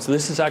Coliseum. So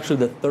this is actually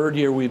the 3rd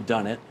year we've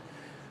done it.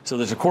 So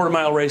there's a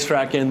quarter-mile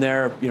racetrack in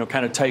there,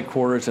 kind of tight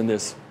quarters in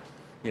this,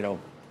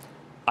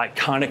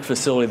 iconic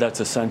facility that's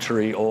a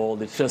century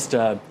old. It's just,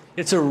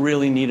 it's a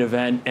really neat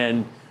event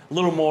and a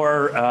little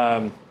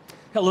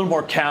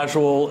more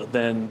casual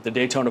than the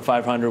Daytona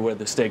 500, where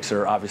the stakes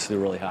are obviously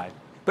really high.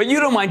 But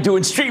you don't mind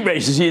doing street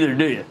races either,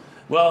 do you?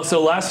 Well,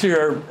 so last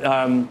year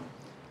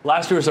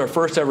was our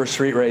first ever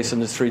street race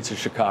in the streets of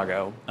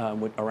Chicago,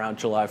 around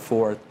July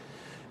 4th.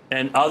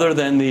 And other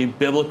than the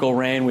biblical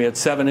rain, we had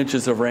 7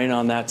 inches of rain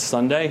on that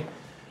Sunday.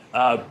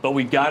 But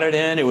we got it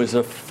in. It was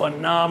a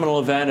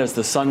phenomenal event as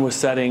the sun was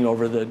setting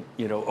over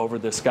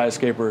the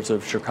skyscrapers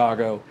of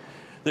Chicago.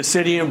 The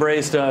city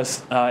embraced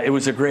us. It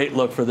was a great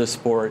look for this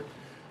sport.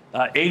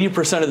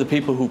 80% of the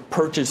people who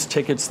purchased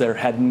tickets there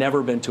had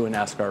never been to a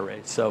NASCAR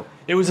race. So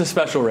it was a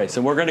special race.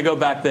 And we're going to go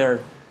back there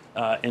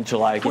in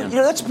July again.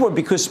 Well, that's important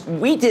because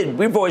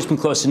we've always been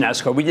close to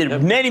NASCAR. We did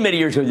many, many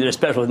years ago, we did a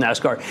special with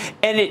NASCAR.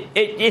 And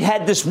it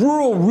had this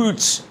rural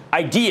roots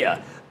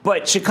idea.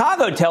 But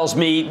Chicago tells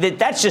me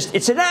that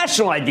it's a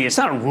national idea. It's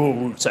not a rural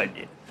roots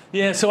idea.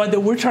 Yeah, so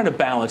we're trying to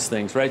balance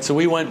things, right? So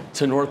we went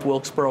to North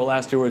Wilkesboro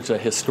last year, which is a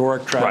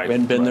historic track. Right, we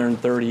hadn't been there in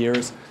 30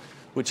 years,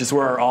 which is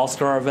where our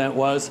All-Star event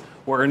was.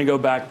 We're going to go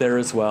back there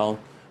as well.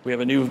 We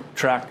have a new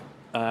track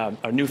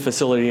a new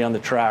facility on the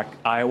track,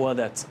 Iowa,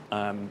 that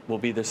will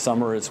be this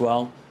summer as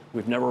well.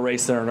 We've never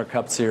raced there in our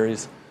Cup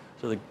Series,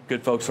 so the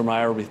good folks from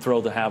Iowa will be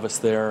thrilled to have us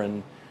there.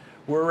 And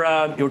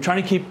we're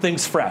trying to keep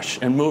things fresh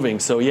and moving.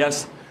 So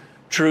yes,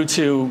 true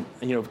to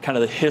kind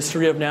of the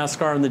history of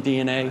NASCAR and the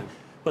DNA,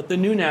 but the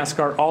new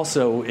NASCAR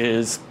also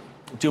is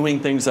doing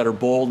things that are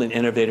bold and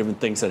innovative and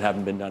things that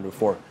haven't been done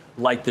before,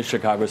 like the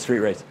Chicago Street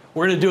Race.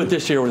 We're going to do it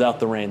this year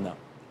without the rain, though.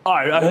 All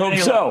right, I hope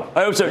so.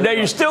 Now,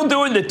 you're still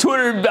doing the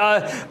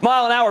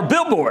 200-mile-an-hour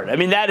billboard. I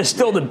mean, that is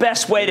still the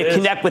best way to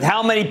connect with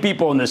how many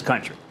people in this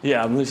country?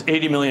 Yeah, there's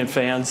 80 million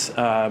fans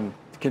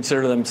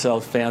consider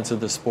themselves fans of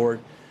the sport.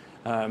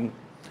 We're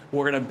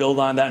going to build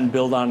on that and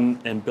build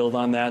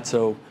on that.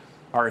 So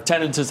our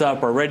attendance is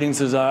up, our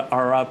ratings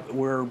are up.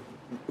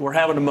 We're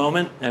having a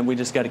moment, and we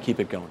just got to keep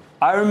it going.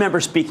 I remember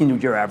speaking to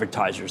your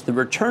advertisers, the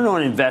return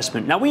on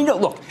investment. Now, we know,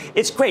 look,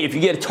 it's great. If you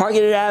get a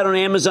targeted ad on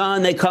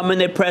Amazon, they come and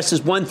they press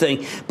is one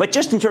thing. But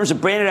just in terms of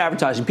branded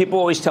advertising, people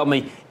always tell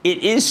me it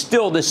is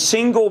still the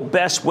single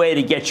best way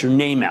to get your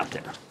name out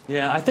there.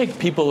 Yeah, I think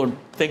people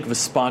think of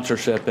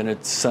sponsorship, and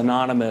it's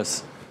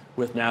synonymous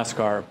with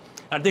NASCAR.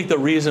 I think the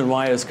reason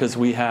why is because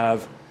we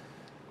have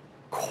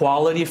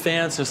quality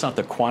fans. It's not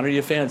the quantity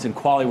of fans. And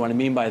quality, what I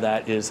mean by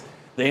that is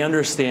they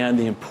understand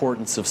the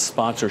importance of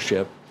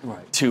sponsorship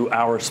to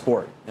our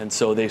sport. And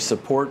so they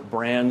support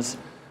brands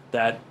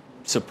that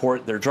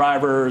support their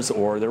drivers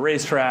or their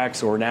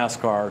racetracks or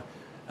NASCAR,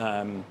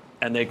 and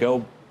they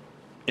go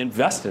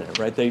invest in it,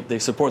 right? They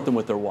support them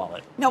with their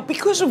wallet. Now,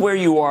 because of where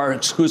you are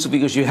exclusively,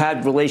 because you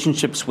had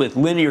relationships with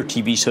linear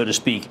TV, so to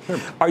speak,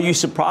 are you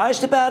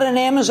surprised about an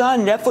Amazon,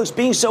 Netflix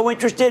being so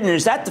interested, and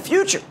is that the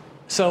future?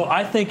 So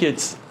I think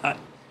it's...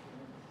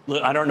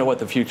 I don't know what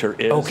the future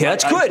is. Okay,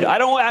 that's good.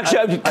 I'm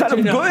kind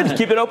of good.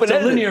 Keep it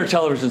open-ended. So linear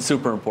television is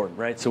super important,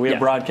 right? So we have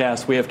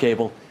broadcast, we have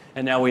cable,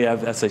 and now we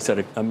have, as I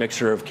said, a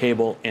mixture of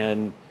cable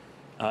and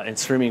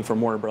streaming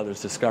from Warner Brothers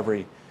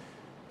Discovery.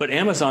 But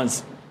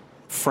Amazon's,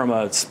 from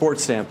a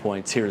sports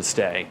standpoint, is here to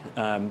stay.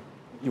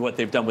 What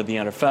they've done with the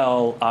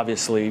NFL,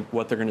 obviously,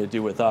 what they're going to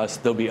do with us.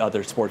 There'll be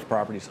other sports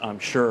properties, I'm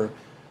sure,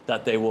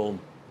 that they will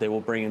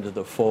bring into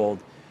the fold.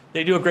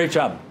 They do a great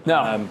job.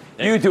 No,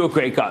 you do a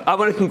great job. I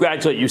want to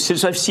congratulate you.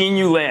 Since I've seen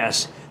you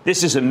last,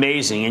 this is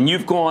amazing. And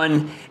you've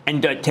gone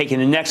and taken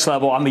the next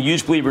level. I'm a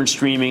huge believer in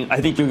streaming.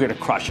 I think you're going to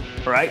crush it.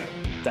 All right?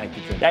 Thank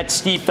you, Jim. That's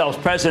Steve Phelps,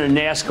 president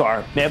of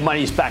NASCAR. Mad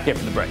Money's back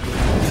after the break.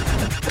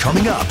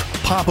 Coming up,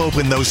 pop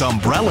open those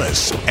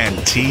umbrellas and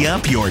tee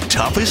up your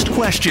toughest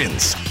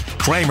questions.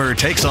 Cramer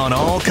takes on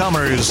all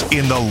comers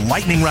in the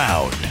lightning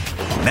round.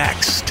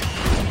 Next.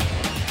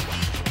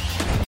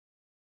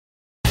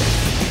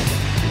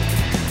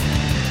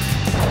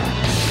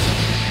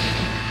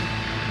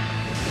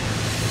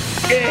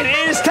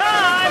 It is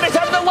time. It's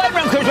time for the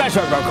lightning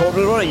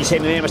round. You say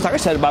my name is stock. I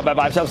said about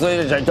myself.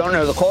 I don't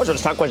know the cause of the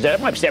stock was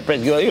dead. My step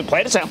you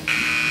play the sound.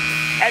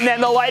 And then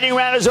the lightning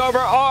round is over.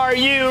 Are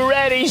you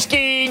ready,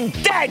 Ski?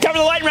 Time for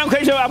the lightning round.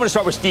 I'm going to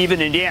start with Steve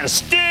in Indiana.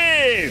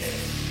 Steve.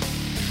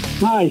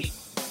 Hi,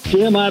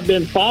 Jim. I've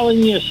been following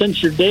you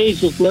since your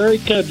days with Larry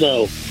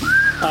Kudlow.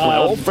 My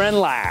old friend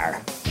Larry.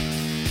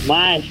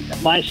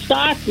 My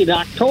stock in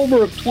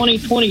October of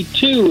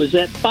 2022 is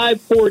at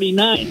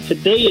 $5.49.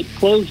 Today it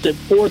closed at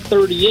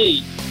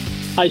 $4.38.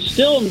 I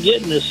still am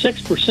getting a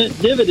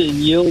 6% dividend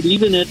yield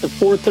even at the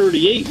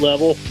 $4.38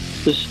 level.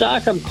 The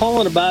stock I'm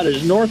calling about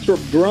is Northrop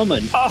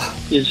Grumman.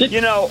 Is it?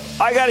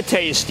 I got to tell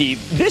you, Steve,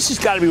 this has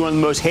got to be one of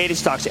the most hated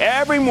stocks.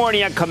 Every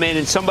morning I come in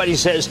and somebody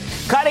says,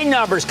 cutting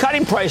numbers,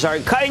 cutting price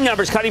target, cutting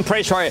numbers, cutting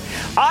price target.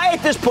 I,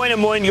 at this point,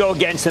 am willing to go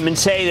against them and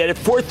say that at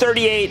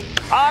 $4.38,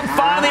 I'm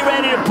finally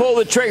ready to pull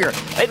the trigger,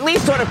 at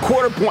least on a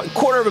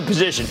quarter of a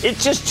position.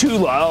 It's just too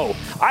low.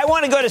 I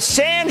want to go to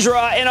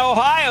Sandra in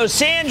Ohio.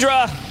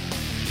 Sandra.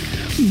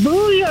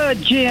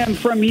 Booyah, Jim,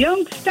 from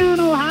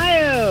Youngstown,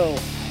 Ohio.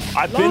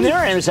 I've been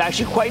there, and it's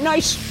actually quite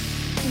nice.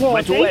 Well,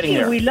 went to a wedding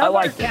there. We love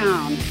our it.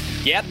 town.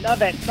 Yep.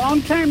 Love it.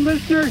 Long-time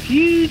listener,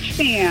 huge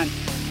fan.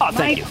 Oh,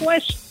 thank you. My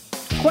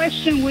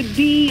question would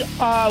be,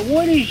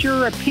 what is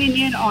your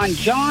opinion on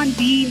John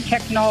Dean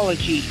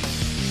Technology?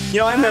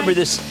 I remember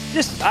this.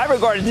 I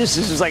regarded this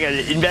as like an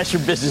investor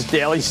business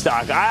daily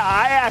stock.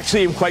 I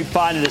actually am quite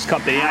fond of this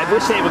company. I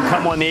wish they would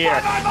come on the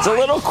air. It's a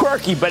little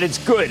quirky, but it's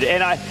good.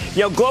 And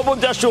Global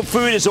Industrial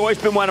Food has always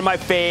been one of my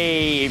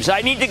faves.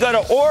 I need to go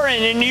to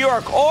Orrin in New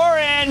York.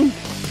 Orrin.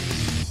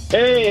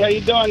 Hey, how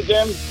you doing,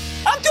 Jim?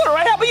 I'm doing all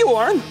right. How about you,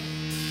 Orrin?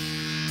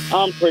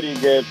 I'm pretty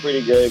good.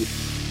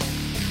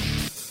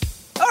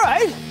 All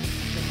right.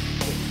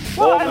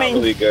 Well, I mean,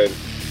 really good.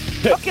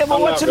 Okay,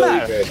 well, what's the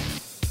matter? Good.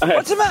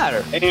 What's the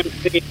matter?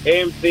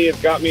 AMC has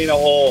got me in a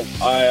hole.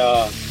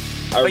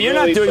 But you're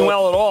not doing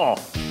well at all.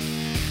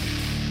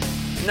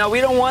 No, we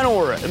don't want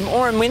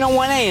Orrin. We don't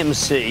want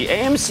AMC.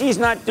 AMC's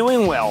not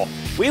doing well.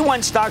 We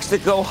want stocks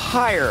that go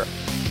higher.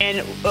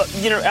 And,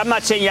 I'm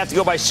not saying you have to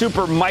go buy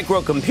super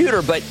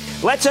microcomputer, but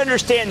let's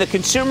understand the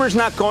consumer's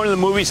not going to the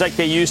movies like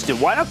they used to.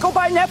 Why not go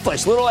buy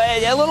Netflix? A little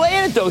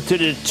antidote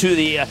to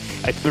the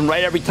I've been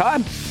right every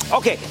time.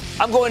 Okay,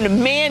 I'm going to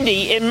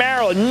Mandy in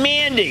Maryland.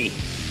 Mandy.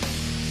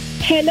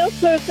 Hello,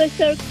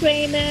 Professor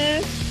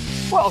Cramer.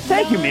 Well,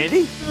 thank you,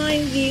 Mandy.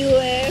 Long-time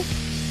viewer.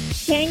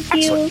 Thank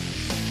Excellent. you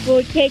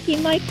for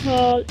taking my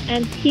call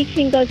and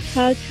teaching us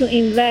how to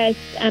invest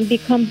and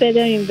become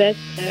better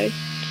investors.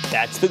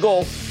 That's the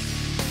goal.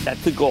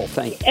 That's the goal.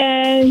 Thank you.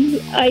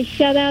 And I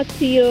shout out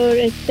to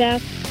your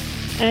staff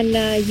and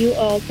you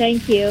all.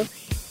 Thank you.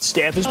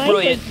 Staff is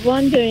brilliant. I was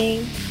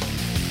wondering,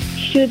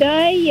 should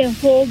I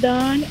hold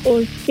on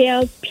or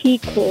sell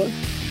P-Corp?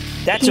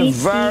 That's a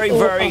very,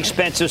 very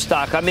expensive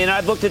stock. I mean,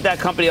 I've looked at that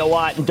company a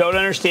lot and don't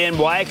understand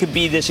why it could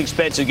be this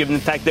expensive given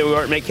the fact that we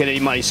aren't making any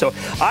money. So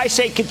I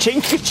say ka-ching,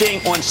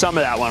 ka-ching on some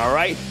of that one, all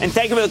right? And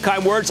thank you for the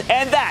kind words.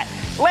 And that,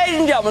 ladies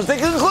and gentlemen, is the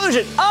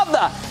conclusion of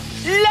the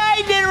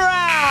Lightning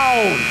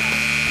Round.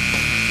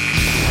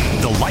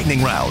 The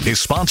Lightning Round is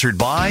sponsored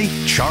by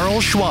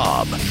Charles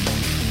Schwab.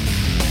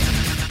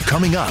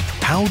 Coming up,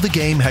 how the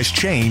game has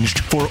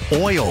changed for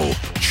oil,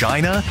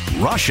 China,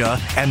 Russia,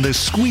 and the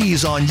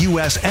squeeze on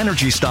U.S.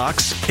 energy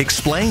stocks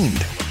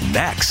explained.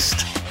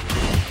 Next.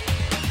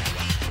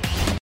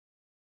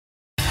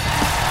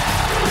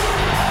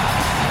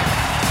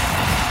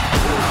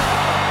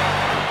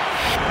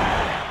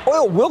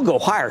 Oil will go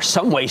higher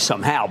some way,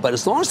 somehow, but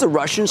as long as the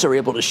Russians are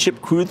able to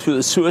ship crude through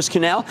the Suez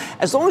Canal,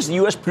 as long as the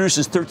U.S.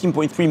 produces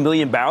 13.3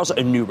 million barrels,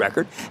 a new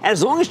record, and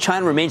as long as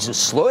China remains in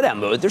slowdown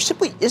mode, there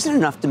simply isn't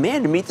enough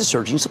demand to meet the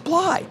surging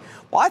supply.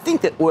 While I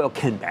think that oil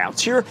can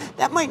bounce here,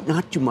 that might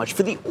not do much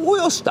for the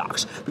oil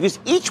stocks, because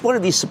each one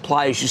of these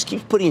suppliers just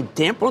keeps putting a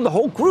damper on the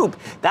whole group.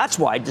 That's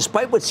why,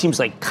 despite what seems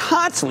like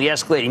constantly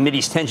escalating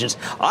Mideast tensions,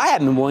 I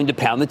have been willing to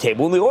pound the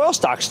table in the oil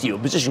stocks deal, a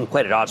position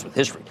quite at odds with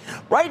history.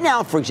 Right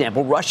now, for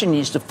example, Russia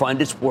needs to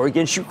fund its war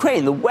against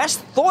Ukraine. The West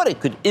thought it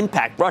could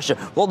impact Russia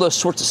with all those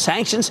sorts of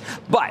sanctions,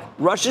 but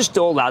Russia's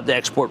still allowed to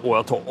export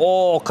oil to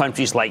all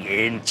countries like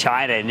in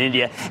China and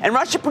India, and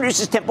Russia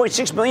produces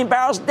 10.6 million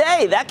barrels a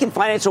day. That can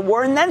finance a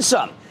war and then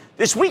some.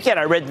 This weekend,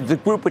 I read that the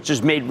group which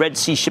has made Red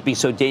Sea shipping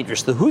so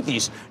dangerous, the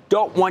Houthis,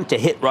 don't want to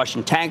hit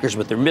Russian tankers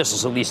with their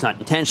missiles, at least not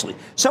intentionally.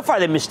 So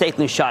far, they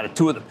mistakenly shot at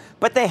two of them.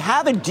 But they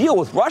have a deal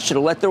with Russia to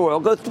let their oil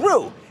go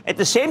through. At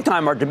the same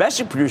time, our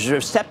domestic producers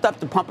have stepped up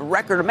to pump a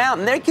record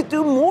amount, and they could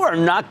do more,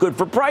 not good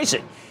for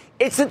pricing.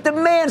 It's the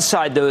demand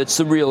side, though, that's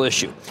the real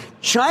issue.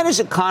 China's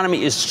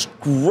economy is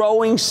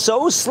growing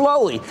so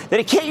slowly that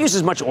it can't use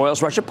as much oil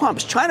as Russia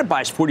pumps. China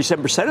buys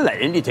 47% of that.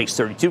 India takes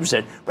 32%.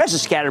 The rest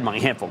is scattered among a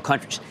handful of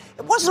countries.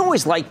 It wasn't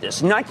always like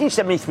this. In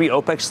 1973,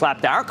 OPEC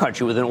slapped our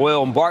country with an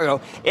oil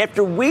embargo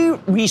after we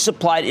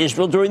resupplied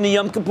Israel during the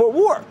Yom Kippur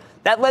War.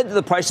 That led to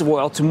the price of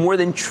oil to more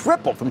than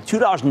triple, from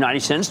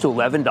 $2.90 to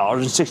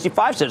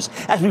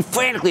 $11.65, as we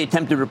frantically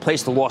attempted to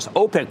replace the lost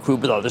OPEC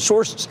crude with other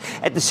sources.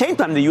 At the same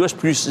time, the U.S.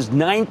 produces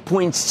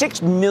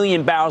 9.6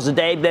 million barrels a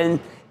day,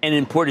 and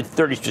imported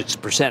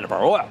 36% of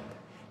our oil.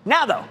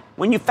 Now, though,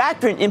 when you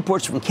factor in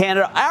imports from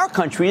Canada, our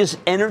country is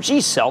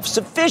energy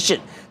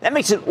self-sufficient. That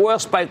makes an oil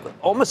spike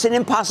almost an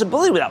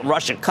impossibility without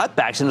Russian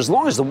cutbacks, and as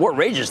long as the war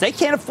rages, they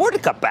can't afford to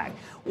cut back.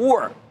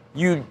 Or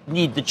you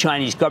need the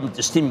Chinese government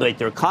to stimulate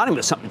their economy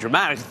with something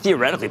dramatic,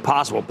 theoretically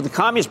possible. But the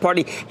Communist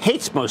Party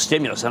hates most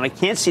stimulus, and I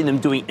can't see them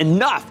doing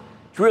enough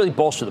to really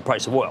bolster the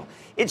price of oil.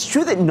 It's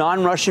true that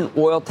non-Russian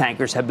oil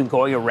tankers have been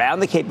going around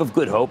the Cape of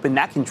Good Hope, and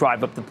that can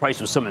drive up the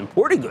price of some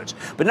imported goods,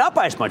 but not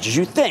by as much as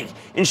you think.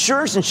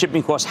 Insurance and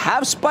shipping costs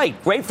have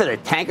spiked. Great for the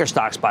tanker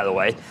stocks, by the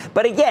way.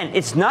 But again,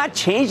 it's not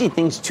changing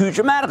things too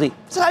dramatically,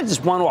 besides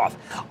this one-off.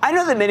 I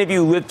know that many of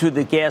you who lived through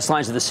the gas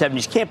lines of the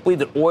 70s can't believe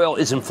that oil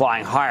isn't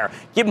flying higher,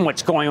 given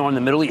what's going on in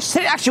the Middle East.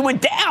 It actually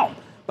went down.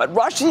 But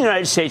Russia and the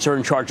United States are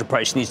in charge of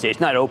pricing these days,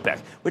 not OPEC,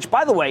 which,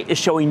 by the way, is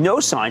showing no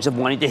signs of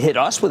wanting to hit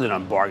us with an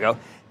embargo.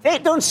 They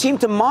don't seem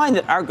to mind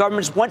that our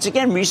government's once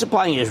again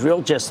resupplying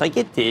Israel just like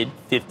it did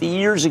 50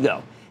 years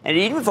ago. And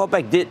even if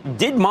OPEC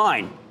did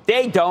mind,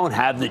 they don't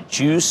have the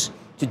juice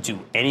to do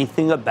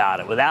anything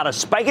about it. Without a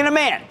spike in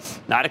demand,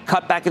 not a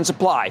cutback in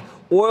supply,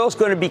 oil's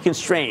going to be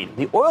constrained.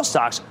 The oil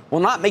stocks will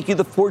not make you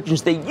the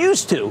fortunes they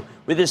used to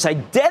with this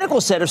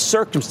identical set of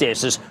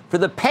circumstances for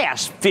the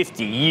past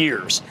 50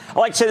 years. I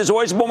like to say there's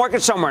always a bull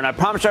market somewhere, and I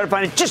promise I'll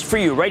find it just for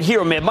you right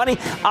here on Mad Money.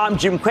 I'm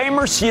Jim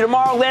Cramer. See you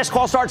tomorrow. Last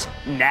call starts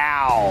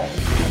now.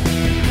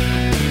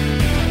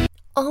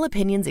 All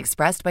opinions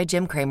expressed by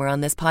Jim Cramer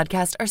on this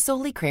podcast are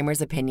solely Cramer's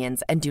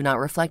opinions and do not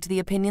reflect the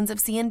opinions of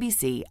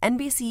CNBC,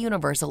 NBC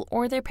Universal,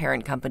 or their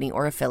parent company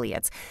or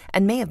affiliates,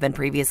 and may have been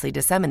previously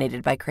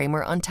disseminated by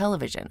Cramer on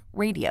television,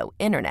 radio,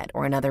 internet,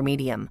 or another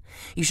medium.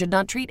 You should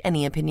not treat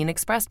any opinion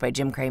expressed by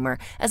Jim Cramer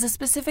as a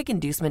specific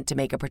inducement to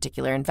make a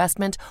particular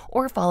investment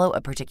or follow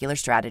a particular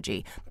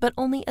strategy, but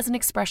only as an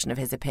expression of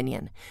his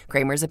opinion.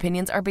 Cramer's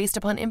opinions are based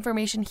upon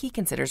information he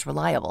considers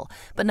reliable,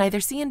 but neither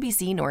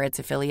CNBC nor its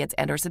affiliates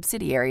and or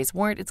subsidiaries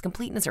warrant its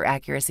completeness or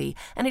accuracy,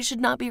 and it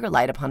should not be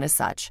relied upon as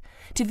such.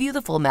 To view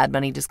the full Mad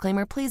Money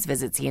disclaimer, please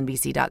visit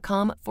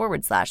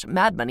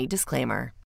cnbc.com/Mad Money disclaimer.